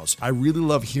Lewis House. I really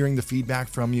love hearing the feedback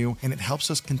from you, and it helps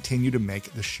us continue to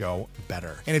make the show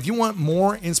better. And if you want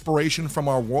more inspiration from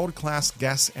our world-class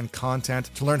guests and content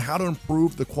to learn how to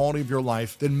improve the quality of your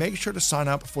life, then make sure to sign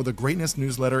up for the Greatness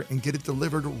newsletter and get it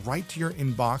delivered right to your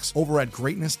inbox over at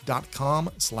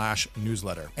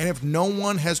greatness.com/newsletter. And if no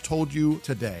one has told you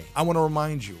today, I want to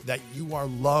remind you that you are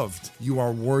loved, you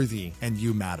are worthy, and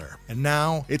you matter. And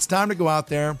now it's time to go out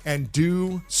there and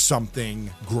do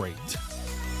something great.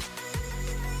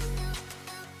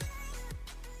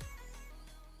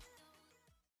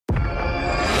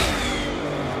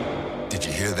 Did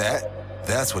you hear that?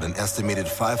 That's what an estimated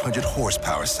 500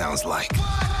 horsepower sounds like.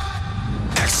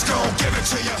 X-Gon, give it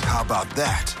to you. How about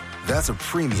that? That's a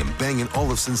premium Bang &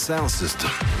 Olufsen sound system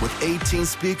with 18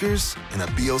 speakers and a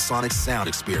Biosonic sound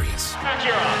experience.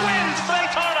 Acura wins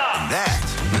Daytona. And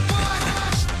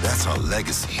that's our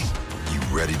legacy. You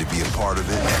ready to be a part of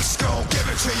it? X-Gon, give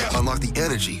it to you. Unlock the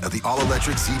energy of the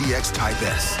all-electric ZDX Type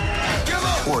S.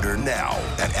 Order now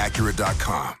at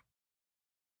Acura.com.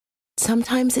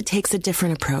 Sometimes it takes a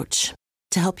different approach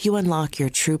to help you unlock your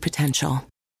true potential.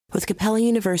 With Capella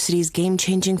University's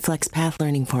game-changing FlexPath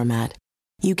learning format,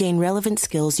 you gain relevant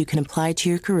skills you can apply to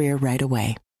your career right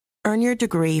away. Earn your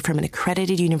degree from an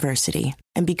accredited university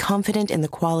and be confident in the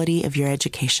quality of your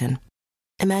education.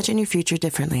 Imagine your future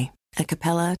differently at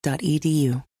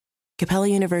capella.edu. Capella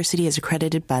University is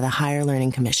accredited by the Higher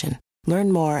Learning Commission.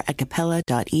 Learn more at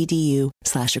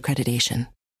capella.edu/accreditation.